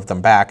least one of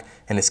them back.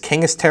 And his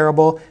king is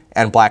terrible,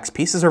 and black's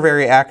pieces are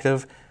very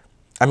active.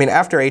 I mean,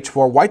 after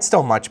h4, white's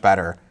still much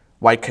better.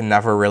 White can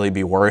never really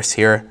be worse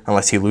here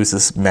unless he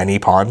loses many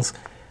pawns.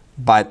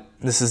 But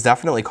this is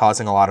definitely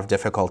causing a lot of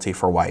difficulty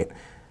for white.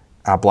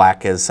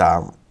 Black is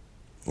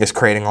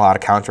creating a lot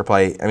of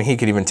counterplay. I mean, he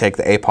could even take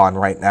the a pawn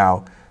right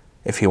now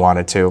if he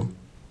wanted to.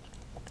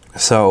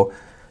 So,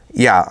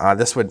 yeah,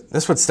 this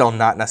would still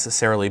not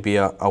necessarily be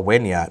a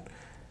win yet.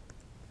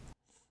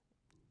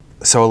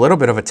 So a little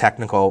bit of a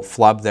technical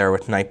flub there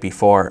with knight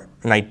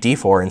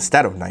d4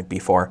 instead of knight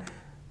b4.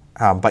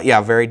 But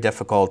yeah, very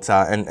difficult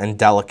and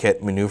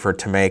delicate maneuver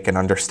to make and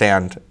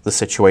understand the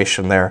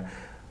situation there.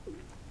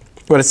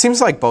 But it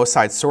seems like both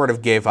sides sort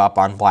of gave up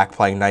on black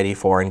playing knight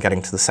e4 and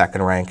getting to the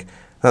second rank.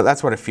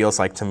 That's what it feels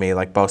like to me,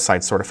 like both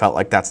sides sort of felt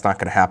like that's not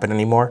going to happen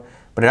anymore.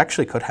 But it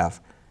actually could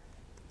have.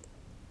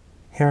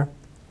 Here.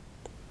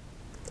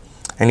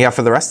 And yeah,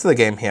 for the rest of the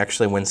game, he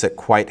actually wins it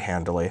quite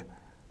handily.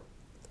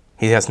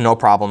 He has no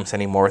problems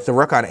anymore. With the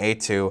rook on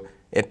a2,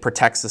 it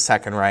protects the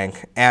second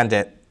rank, and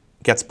it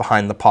gets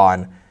behind the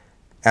pawn.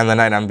 And the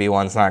knight on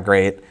b1 is not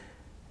great.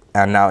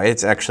 And now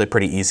it's actually a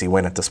pretty easy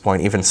win at this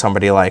point. Even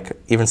somebody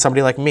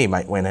like me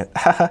might win it.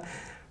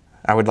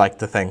 I would like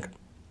to think.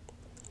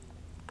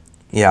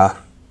 Yeah.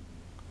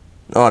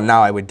 Oh,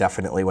 now I would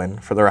definitely win,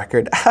 for the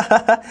record.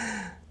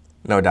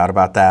 No doubt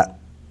about that.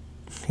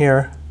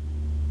 Here.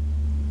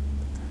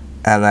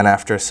 And then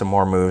after some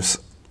more moves,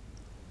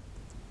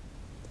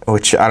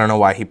 which I don't know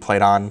why he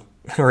played on,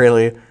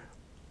 really.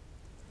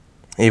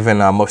 Even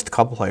most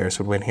couple players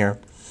would win here.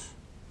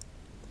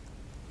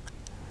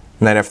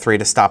 Knight f3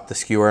 to stop the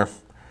skewer.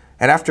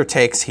 And after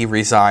takes, he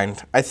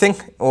resigned. I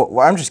think, well,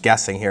 I'm just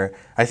guessing here.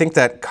 I think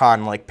that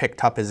Khan like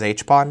picked up his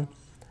h-pawn,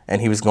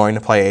 and he was going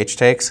to play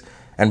h-takes,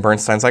 and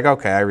Berstein's like,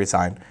 okay, I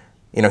resign.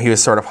 You know, he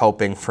was sort of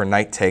hoping for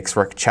knight takes,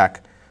 rook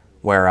check,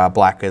 where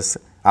black is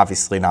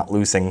obviously not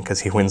losing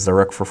because he wins the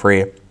rook for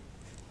free.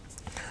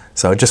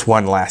 So just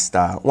one last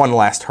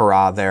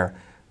hurrah there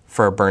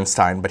for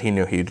Berstein, but he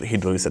knew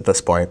he'd lose at this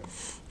point.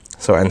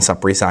 So ends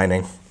up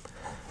resigning.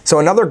 So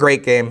another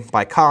great game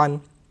by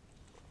Khan.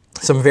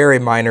 Some very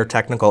minor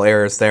technical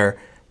errors there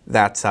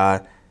that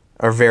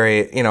are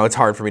very, you know, it's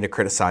hard for me to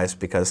criticize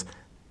because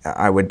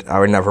I would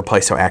never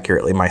play so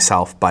accurately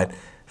myself. But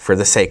for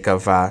the sake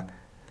of,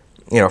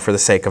 you know, for the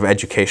sake of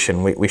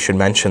education, we should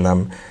mention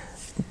them.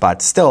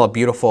 But still a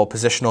beautiful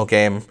positional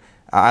game.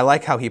 I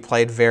like how he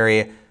played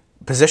very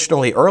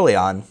positionally early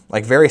on,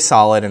 like very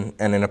solid and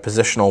in a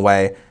positional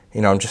way.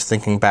 You know, I'm just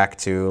thinking back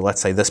to,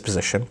 let's say, this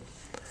position,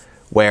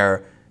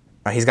 where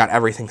he's got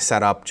everything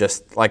set up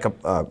just like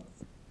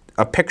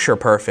a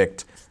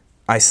picture-perfect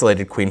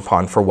isolated queen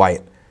pawn for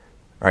white.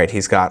 Right?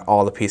 He's got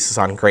all the pieces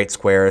on great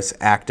squares,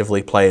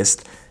 actively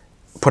placed,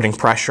 putting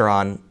pressure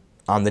on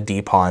the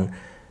d pawn.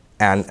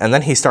 And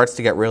then he starts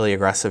to get really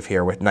aggressive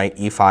here with knight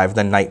e5,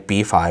 then knight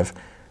b5.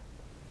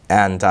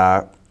 And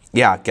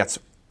yeah, gets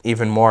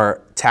even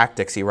more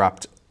tactics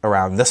erupt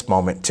around this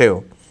moment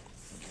too.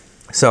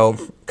 So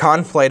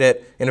Khan played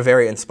it in a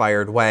very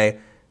inspired way.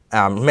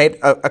 Made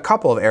a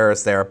couple of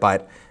errors there,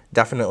 but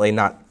definitely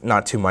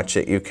not too much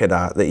that you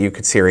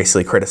could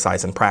seriously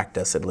criticize in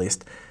practice, at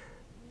least.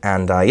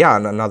 And yeah,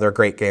 another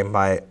great game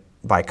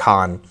by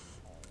Khan.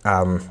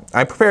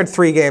 I prepared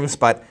 3 games,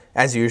 but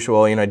as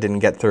usual, you know, I didn't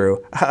get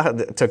through.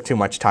 It took too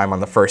much time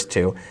on the first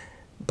 2.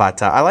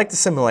 But I like the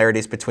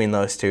similarities between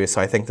those two,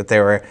 so I think that they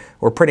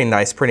were pretty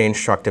nice, pretty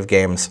instructive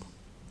games.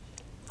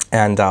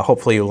 And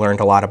hopefully you learned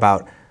a lot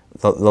about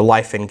the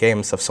life and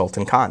games of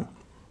Sultan Khan.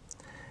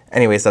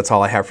 Anyways, that's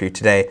all I have for you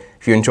today.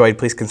 If you enjoyed,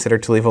 please consider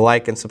to leave a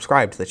like and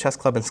subscribe to the Chess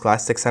Club and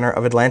Scholastic Center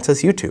of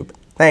Atlanta's YouTube.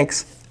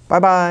 Thanks.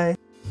 Bye-bye.